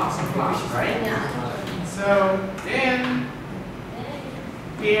 lots of class, right? Yeah. So then,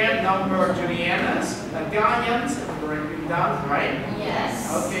 pair number Juliana's, Nagayans, already done, right? Yes.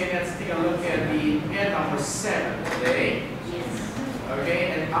 Okay, let's take a look at the pair number 7 today. Yes. Okay,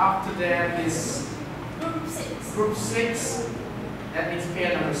 and after that is Group 6. group 6. That means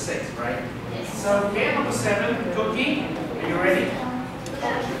pair number 6, right? Yes. So pair number 7, Cookie, are you ready?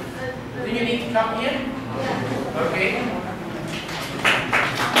 Yeah. Do you need to come here? Yeah. Okay.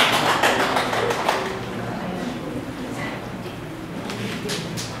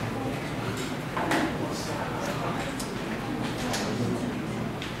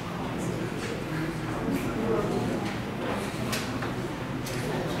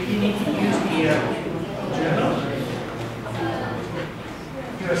 You need to use the journal.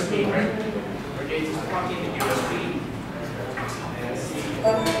 USB, right? Okay, just plug in the USB. And see.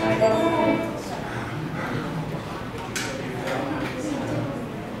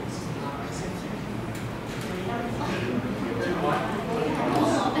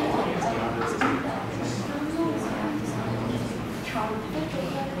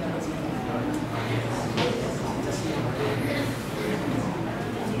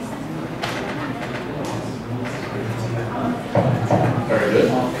 Very good.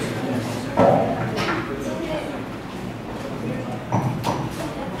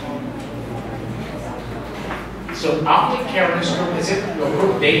 So after Karen's group, is it your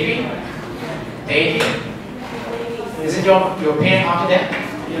group Davy? Davy? Is it your pair after that?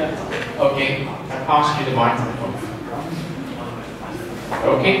 Yeah. Okay, I pass you the microphone.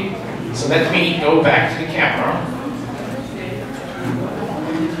 Okay, so let me go back to the camera.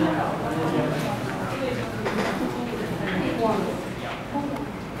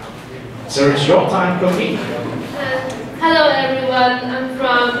 So it's your time, Cookie. Hello everyone, I'm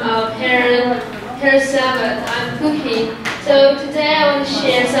from pair 7. I'm Cookie. So today I want to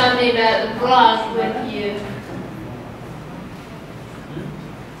share something about the blog with you.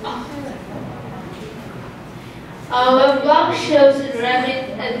 A blog shows the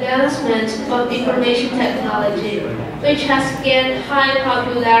rapid advancement of information technology, which has gained high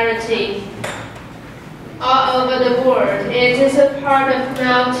popularity all over the world. It is a part of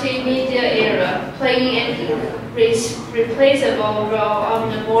multimedia era, playing an irreplaceable role in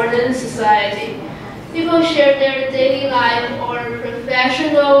the modern society. People share their daily life, or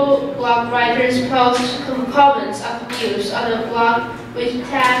professional blog writers post comments of news on a blog with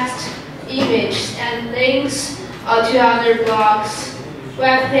text, images, and links to other blogs,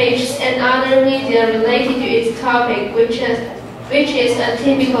 web pages, and other media related to its topic, which is a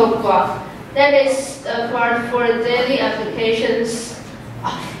typical blog. That is a part for daily applications.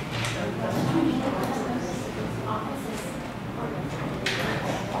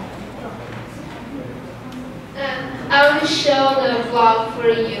 I will show the blog for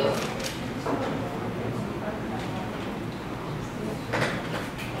you.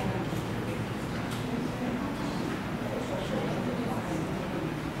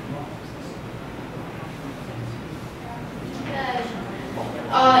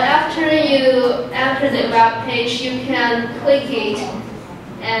 After you enter the web page, you can click it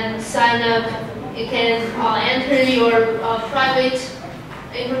and sign up. You can enter your private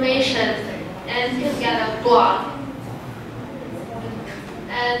information and you can get a blog.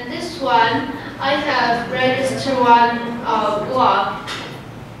 And this one, I have registered one blog.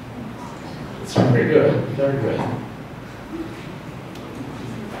 It's very good, very good.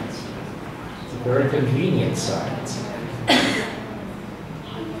 It's a very convenient site.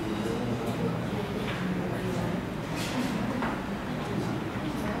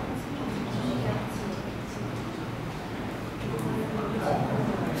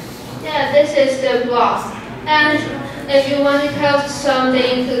 Yeah, this is the blog. And if you want to post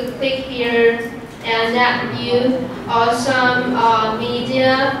something, you could click here and that view or some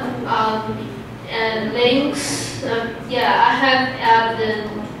media and links. Yeah, I have added,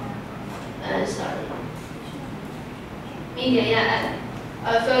 media, yeah,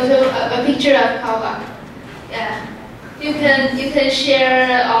 a photo, a picture of Kawa. Yeah, you can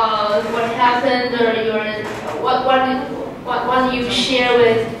share what happened or your what you share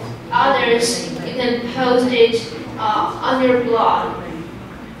with others. You can post it on your blog.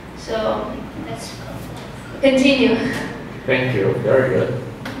 So let's continue. Thank you. Very good.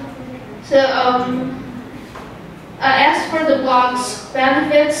 So as for the blog's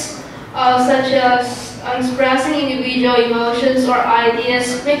benefits, such as expressing individual emotions or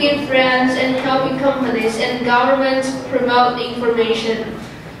ideas, making friends, and helping companies and governments promote information.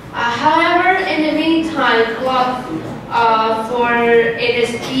 However, in the meantime, blog for it is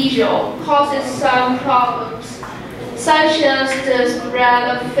visual causes some problems, such as the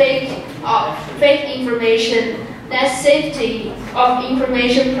spread of fake information, less safety of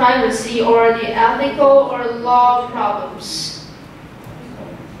information privacy, or the ethical or law problems.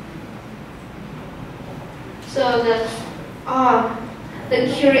 So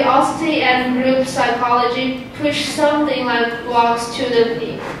the curiosity and group psychology push something like blogs to the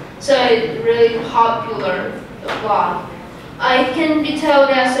peak. So it's really popular, the blog. It can be told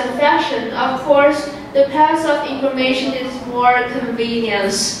as a fashion. Of course, the path of information is more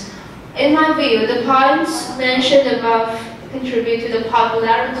convenience. In my view, the points mentioned above contribute to the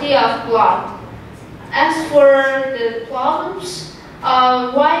popularity of blog. As for the problems,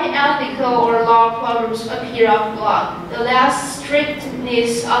 why ethical or law problems appear on blog? The less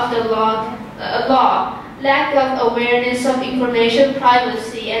strictness of the law, lack of awareness of information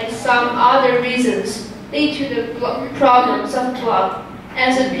privacy, and some other reasons lead to the problems of blog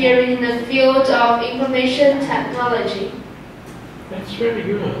as appear in the field of information technology. That's very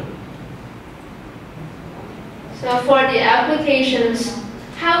good. So for the applications,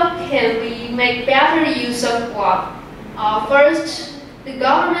 how can we make better use of blog? First, the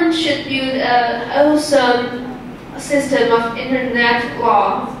government should build a wholesome system of internet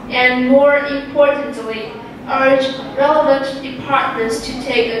law, and more importantly, urge relevant departments to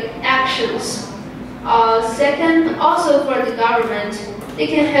take actions. Second, also for the government, they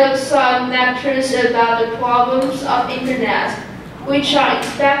can hold some lectures about the problems of internet, which are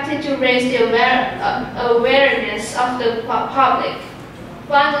expected to raise the awareness of the public.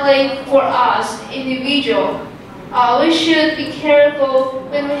 Finally, for us, individuals, we should be careful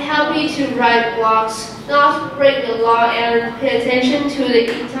when we happy to write blogs, not break the law, and pay attention to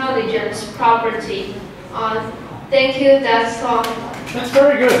the intelligence property. Thank you, that's all. That's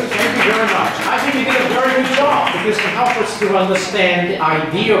very good. Thank you very much. I think you did a very good job because it helps us to understand the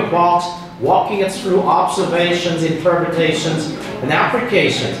idea of blogs, walking it through observations, interpretations, and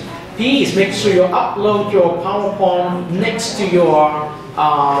applications. Please make sure you upload your PowerPoint next to your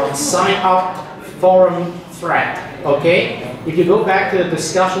sign up forum thread, okay? If you go back to the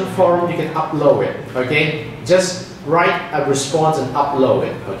discussion forum, you can upload it, okay? Just write a response and upload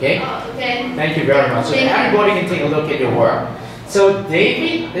it, okay? Okay. Thank you very much. So everybody can take a look at your work. So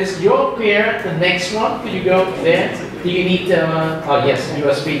David, is your pair the next one? Could you go there? Do you need, oh yes,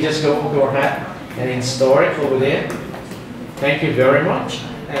 USB, just go ahead and install it over there. Thank you very much.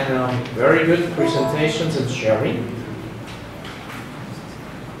 And very good presentations and sharing.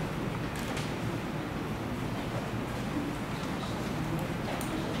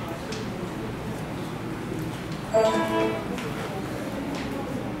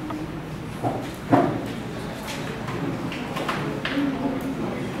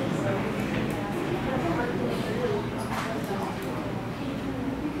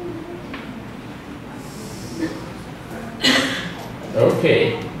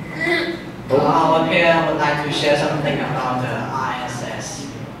 Okay. Our pair would like to share something about the RSS.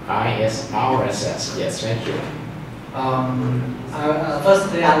 RSS, yes, thank you.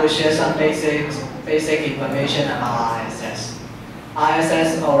 Firstly, I will share some basic information about RSS.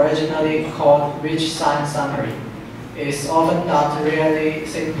 RSS, originally called Rich Science Summary, is often not really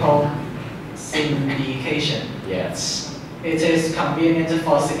simple syndication. Yes. It is convenient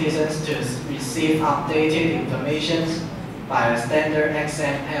for citizens to receive updated information by a standard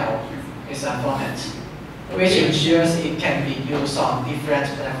XML format, which ensures it can be used on different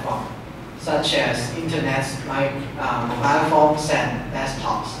platforms, such as internet, mobile phones, and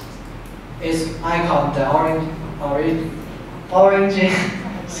desktops. Its icon, the orange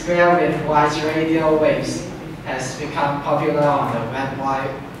square with white radio waves, has become popular on the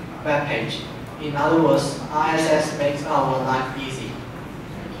web page. In other words, RSS makes our life easy.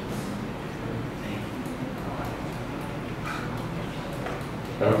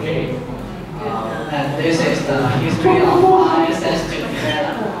 Okay. And this is the history of RSS to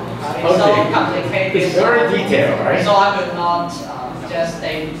develop. It's so complicated. It's very detailed, right? So I will not just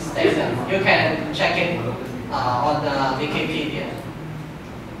state them. You can check it on the Wikipedia.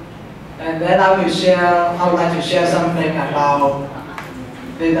 And then I would like to share something about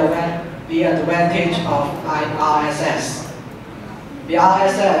the advantage of RSS. The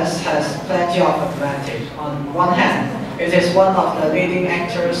RSS has plenty of advantage. On one hand, it is one of the leading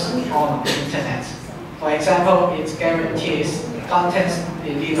actors on the internet. For example, it guarantees content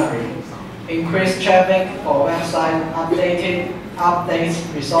delivery, increased traffic for website updates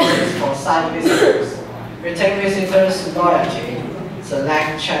resources for site visitors, retain visitors' loyalty,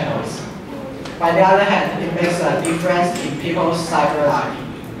 select channels. By the other hand, it makes a difference in people's cyber life.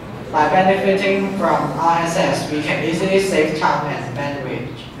 By benefiting from RSS, we can easily save time and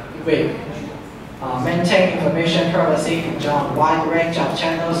bandwidth, maintain information privacy, enjoy a wide range of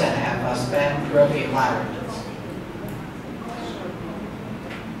channels, and have a spam-proof environment.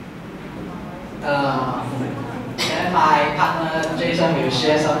 Then my partner Jason will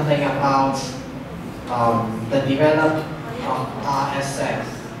share something about the development of RSS.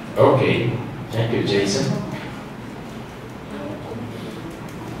 Okay, thank you, Jason.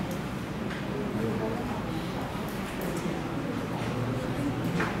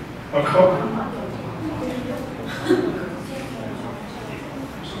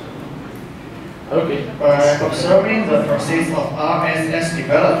 Okay. By observing the process of RSS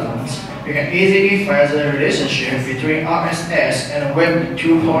development, you can easily find the relationship between RSS and Web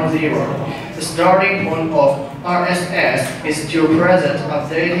 2.0. The starting point of RSS is to present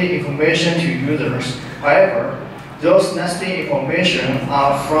updated information to users. However, those nasty information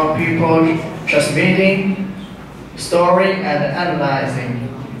are from people transmitting, storing, and analyzing,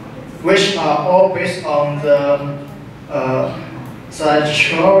 which are all based on the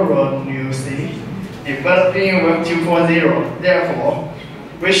Cyisg114 developing Web 2.0. Therefore,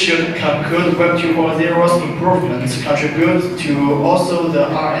 we should conclude Web 2.0's improvements contribute to also the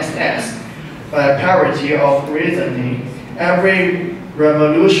RSS by parity of reasoning. Every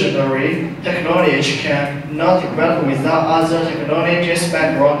revolutionary technology cannot develop without other technologies'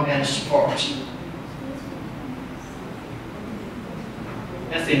 background and support.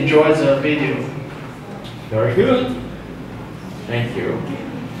 Let's enjoy the video. Very good. Thank you.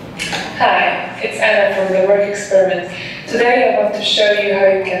 Hi, it's Anna from the Work Experiment. Today I want to show you how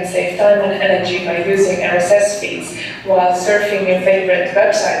you can save time and energy by using RSS feeds while surfing your favorite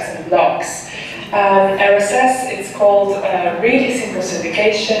websites and blogs. RSS, it's called Really Simple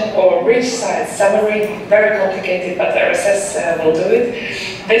Syndication or Rich Science Summary. Very complicated, but RSS will do it.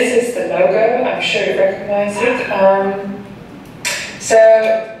 This is the logo, I'm sure you recognize it. So,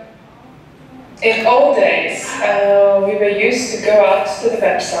 in old days, we were used to go out to the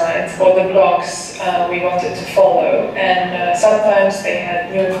websites or the blogs we wanted to follow, and sometimes they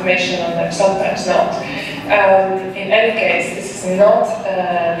had new information on them, sometimes not. In any case, this is not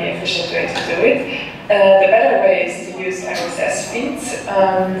the efficient way to do it. The better way is to use RSS feeds,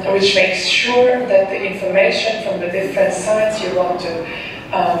 which makes sure that the information from the different sites you want to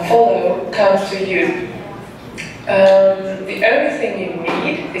follow comes to you. The only thing you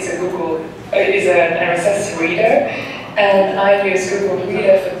need is an RSS reader, and I use Google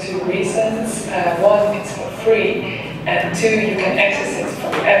Reader for two reasons. One, it's for free, and two, you can access it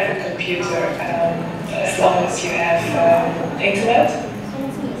from every computer as long as you have internet.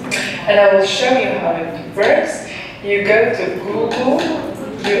 And I will show you how it works. You go to Google,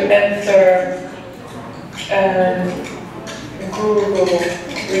 you enter Google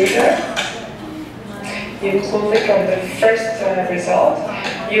Reader, you click on the first result,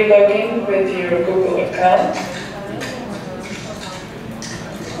 you log in with your Google account.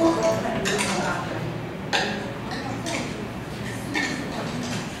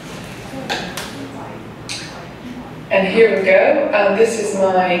 And here we go. This is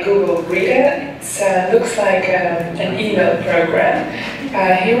my Google Reader. It looks like an email program.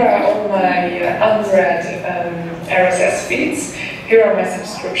 Here are all my unread RSS feeds. Here are my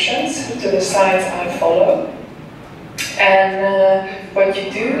subscriptions to the sites I follow. And what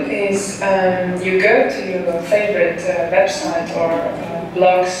you do is you go to your favorite website or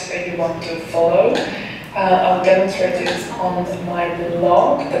blogs that you want to follow. I'll demonstrate it on my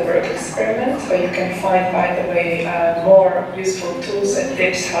blog, The Work Experiment, where you can find, by the way, more useful tools and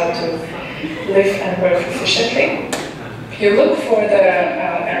tips how to live and work efficiently. You look for the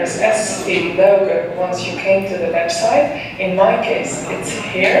RSS feed logo once you came to the website. In my case, it's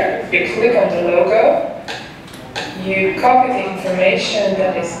here. You click on the logo, you copy the information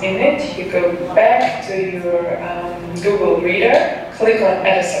that is in it, you go back to your Google Reader, click on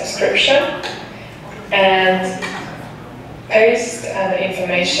Add a Subscription, and paste the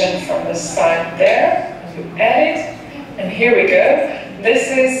information from the site there. You add it, and here we go.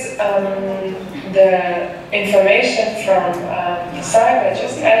 This is the information from the site I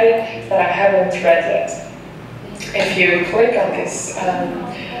just added that I haven't read yet. If you click on this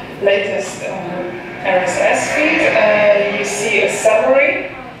latest RSS feed, you see a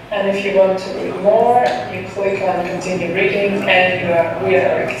summary, and if you want to read more, you click on Continue Reading, and you are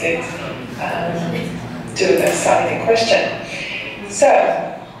redirected to the site in question. So,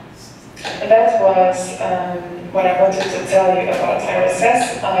 that was what I wanted to tell you about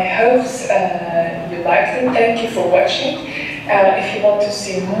RSS. I hope you liked it. Thank you for watching. If you want to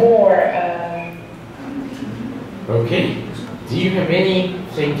see more... Okay. Do you have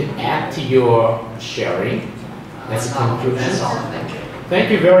anything to add to your sharing? As a conclusion? That's all. Thank you.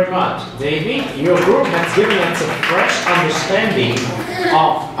 Thank you very much. David, your group has given us a fresh understanding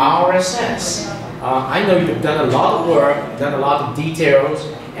of RSS. I know you've done a lot of work, done a lot of details,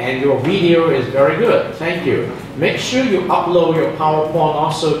 and your video is very good. Thank you. Make sure you upload your PowerPoint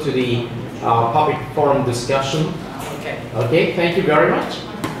also to the public forum discussion. Okay. Okay, thank you very much.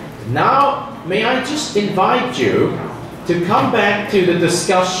 Now, may I just invite you to come back to the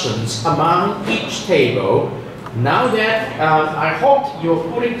discussions among each table. Now that I hope you're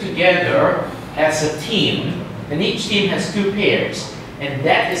putting together as a team, and each team has two pairs, and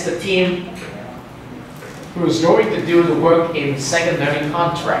that is the team who is going to do the work in secondary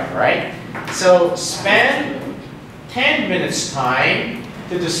contract, right? So spend 10 minutes time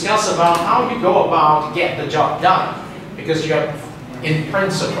to discuss about how you go about get the job done, because you have, in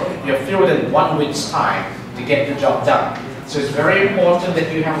principle, you have fewer than 1 week's time to get the job done. So it's very important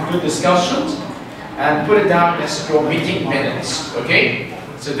that you have good discussions and put it down as your meeting minutes, okay?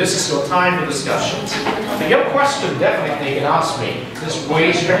 So this is your time for discussions. If you have a question, definitely you can ask me. Just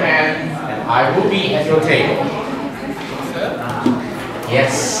raise your hand and I will be at your table.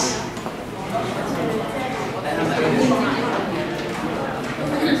 Yes.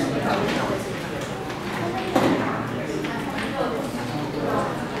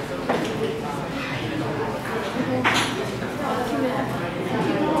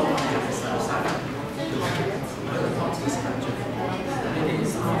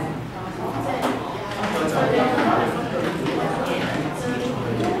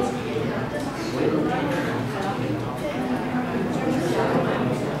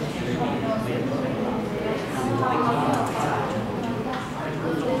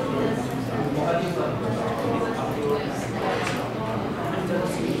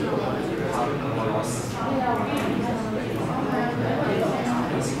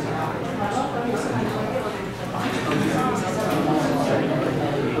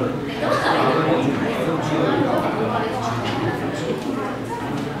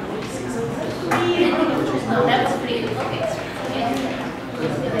 That was pretty good. Okay.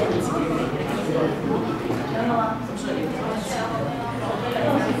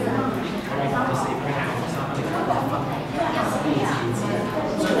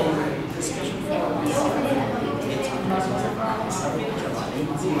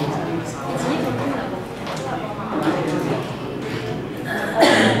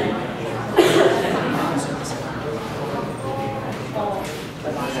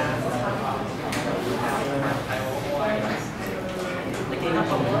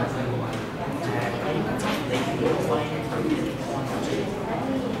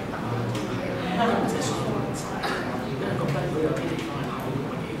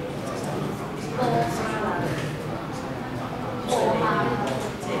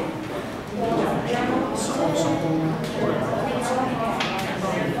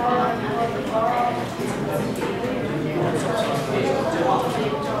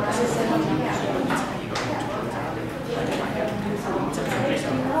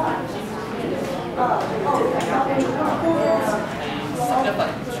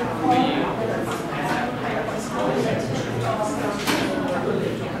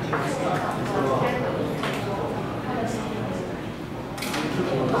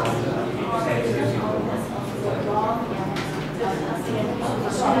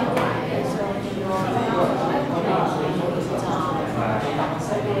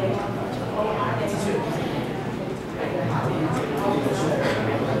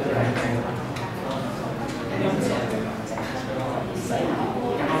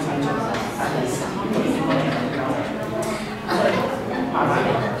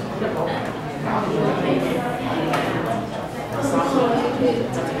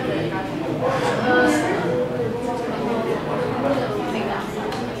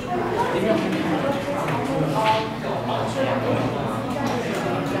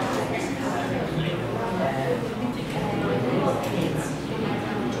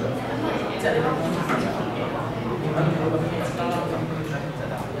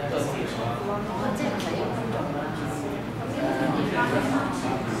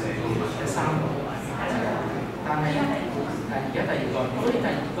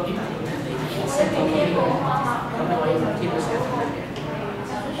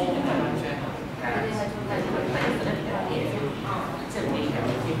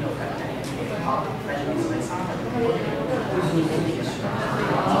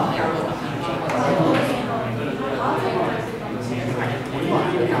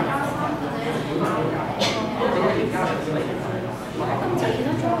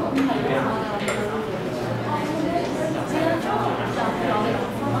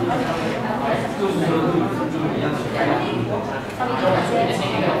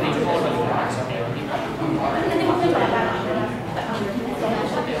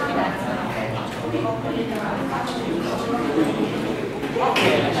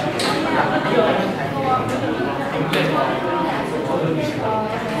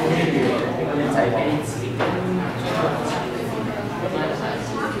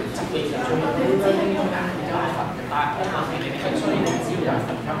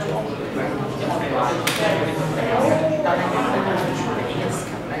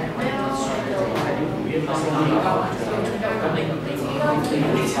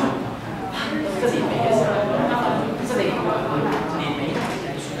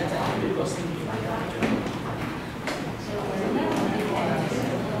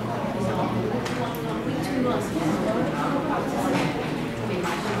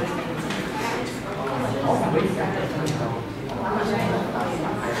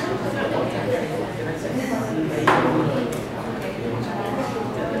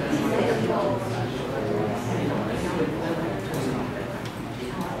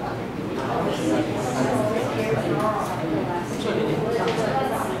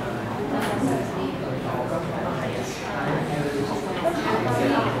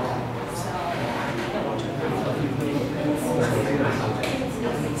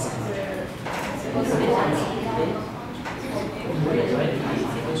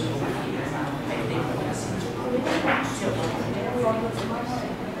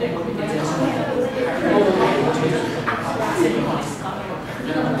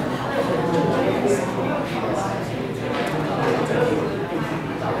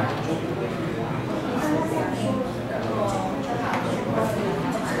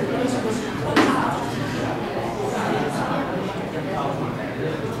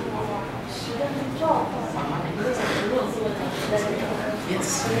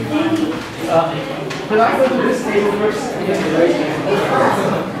 Could I go to this table first?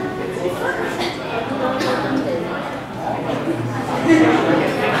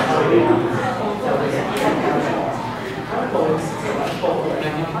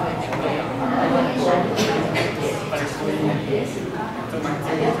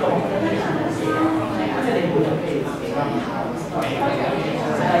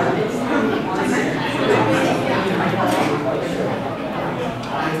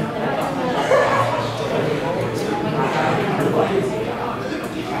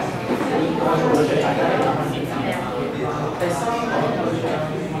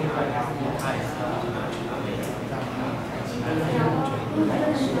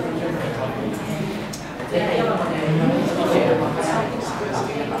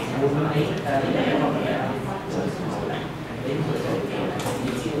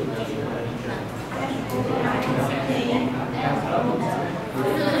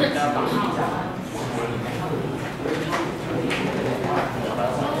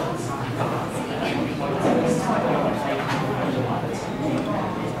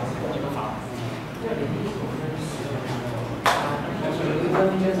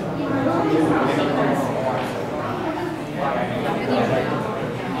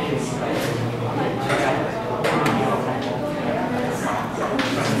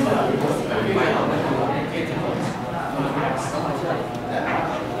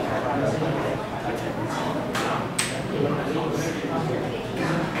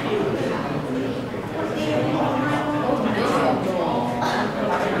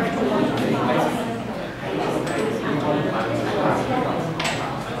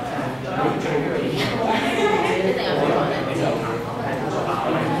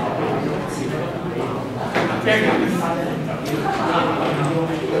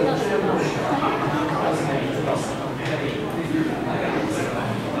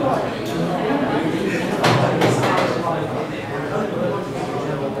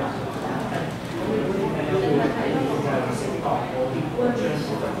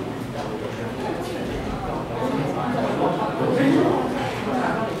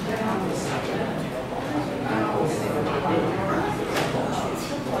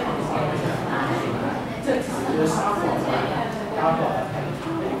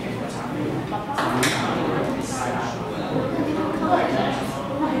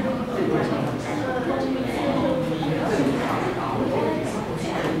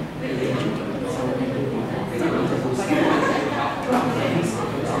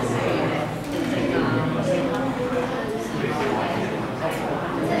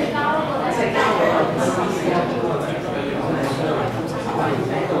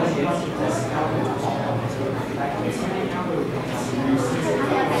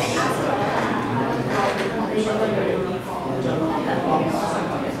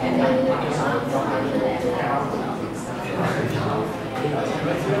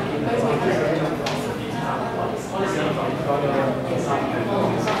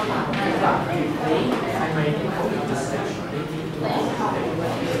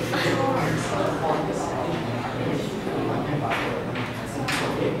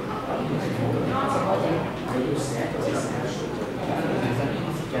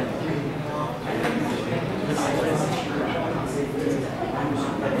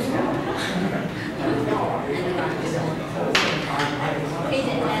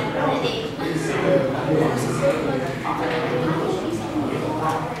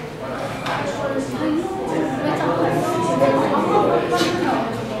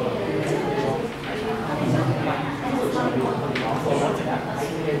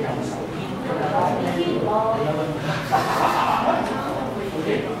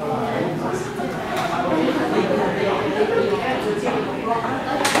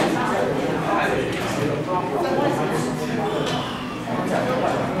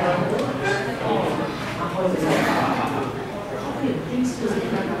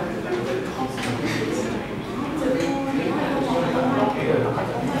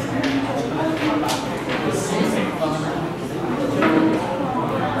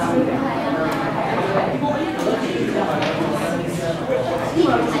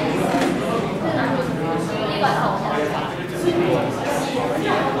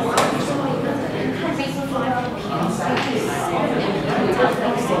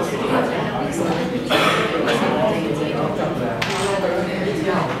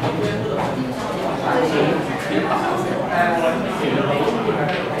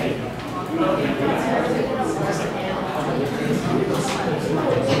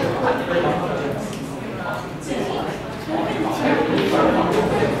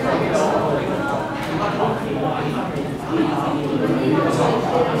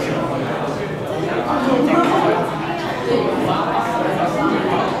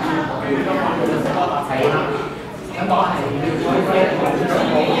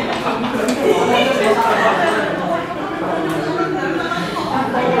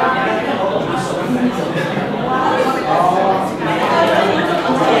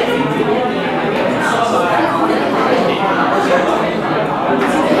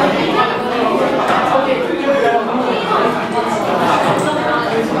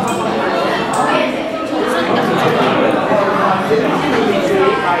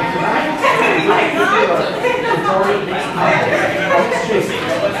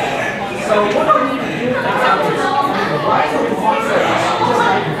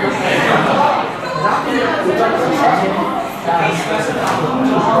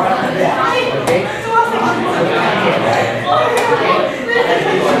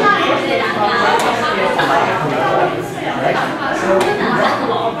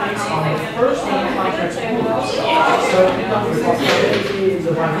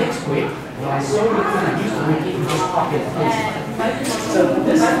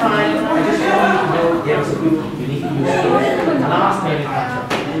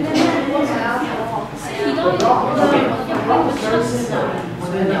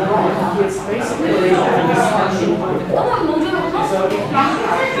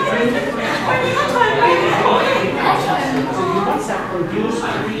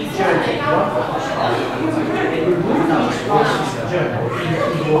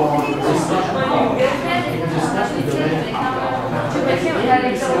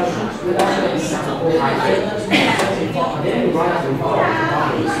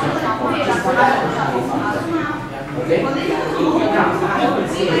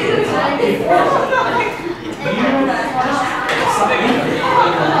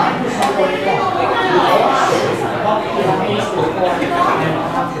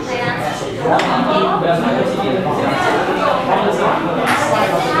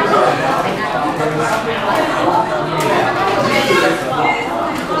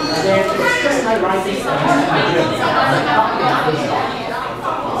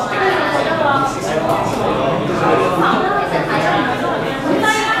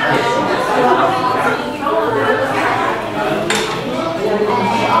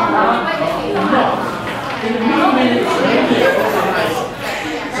 So we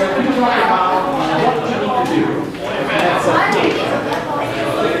talk about what you need to do. That's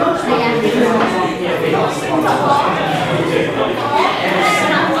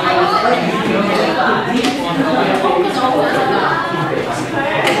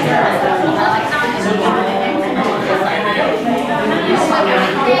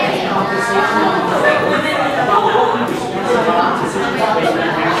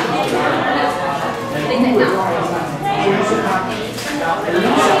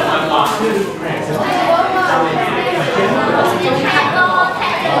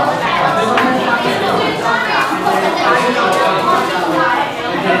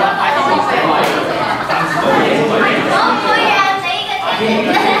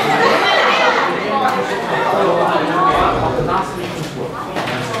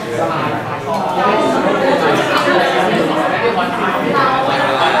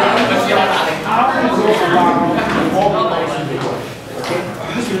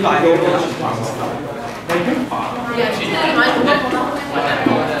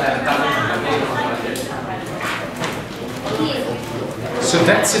So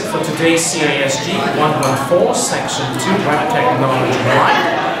that's it for today's CISG114 Section 2 Web Technology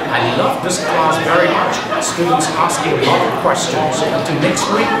Live. I love this class very much. Students asking a lot of questions. Until next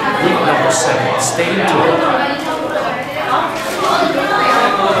week, week number 7. Stay tuned.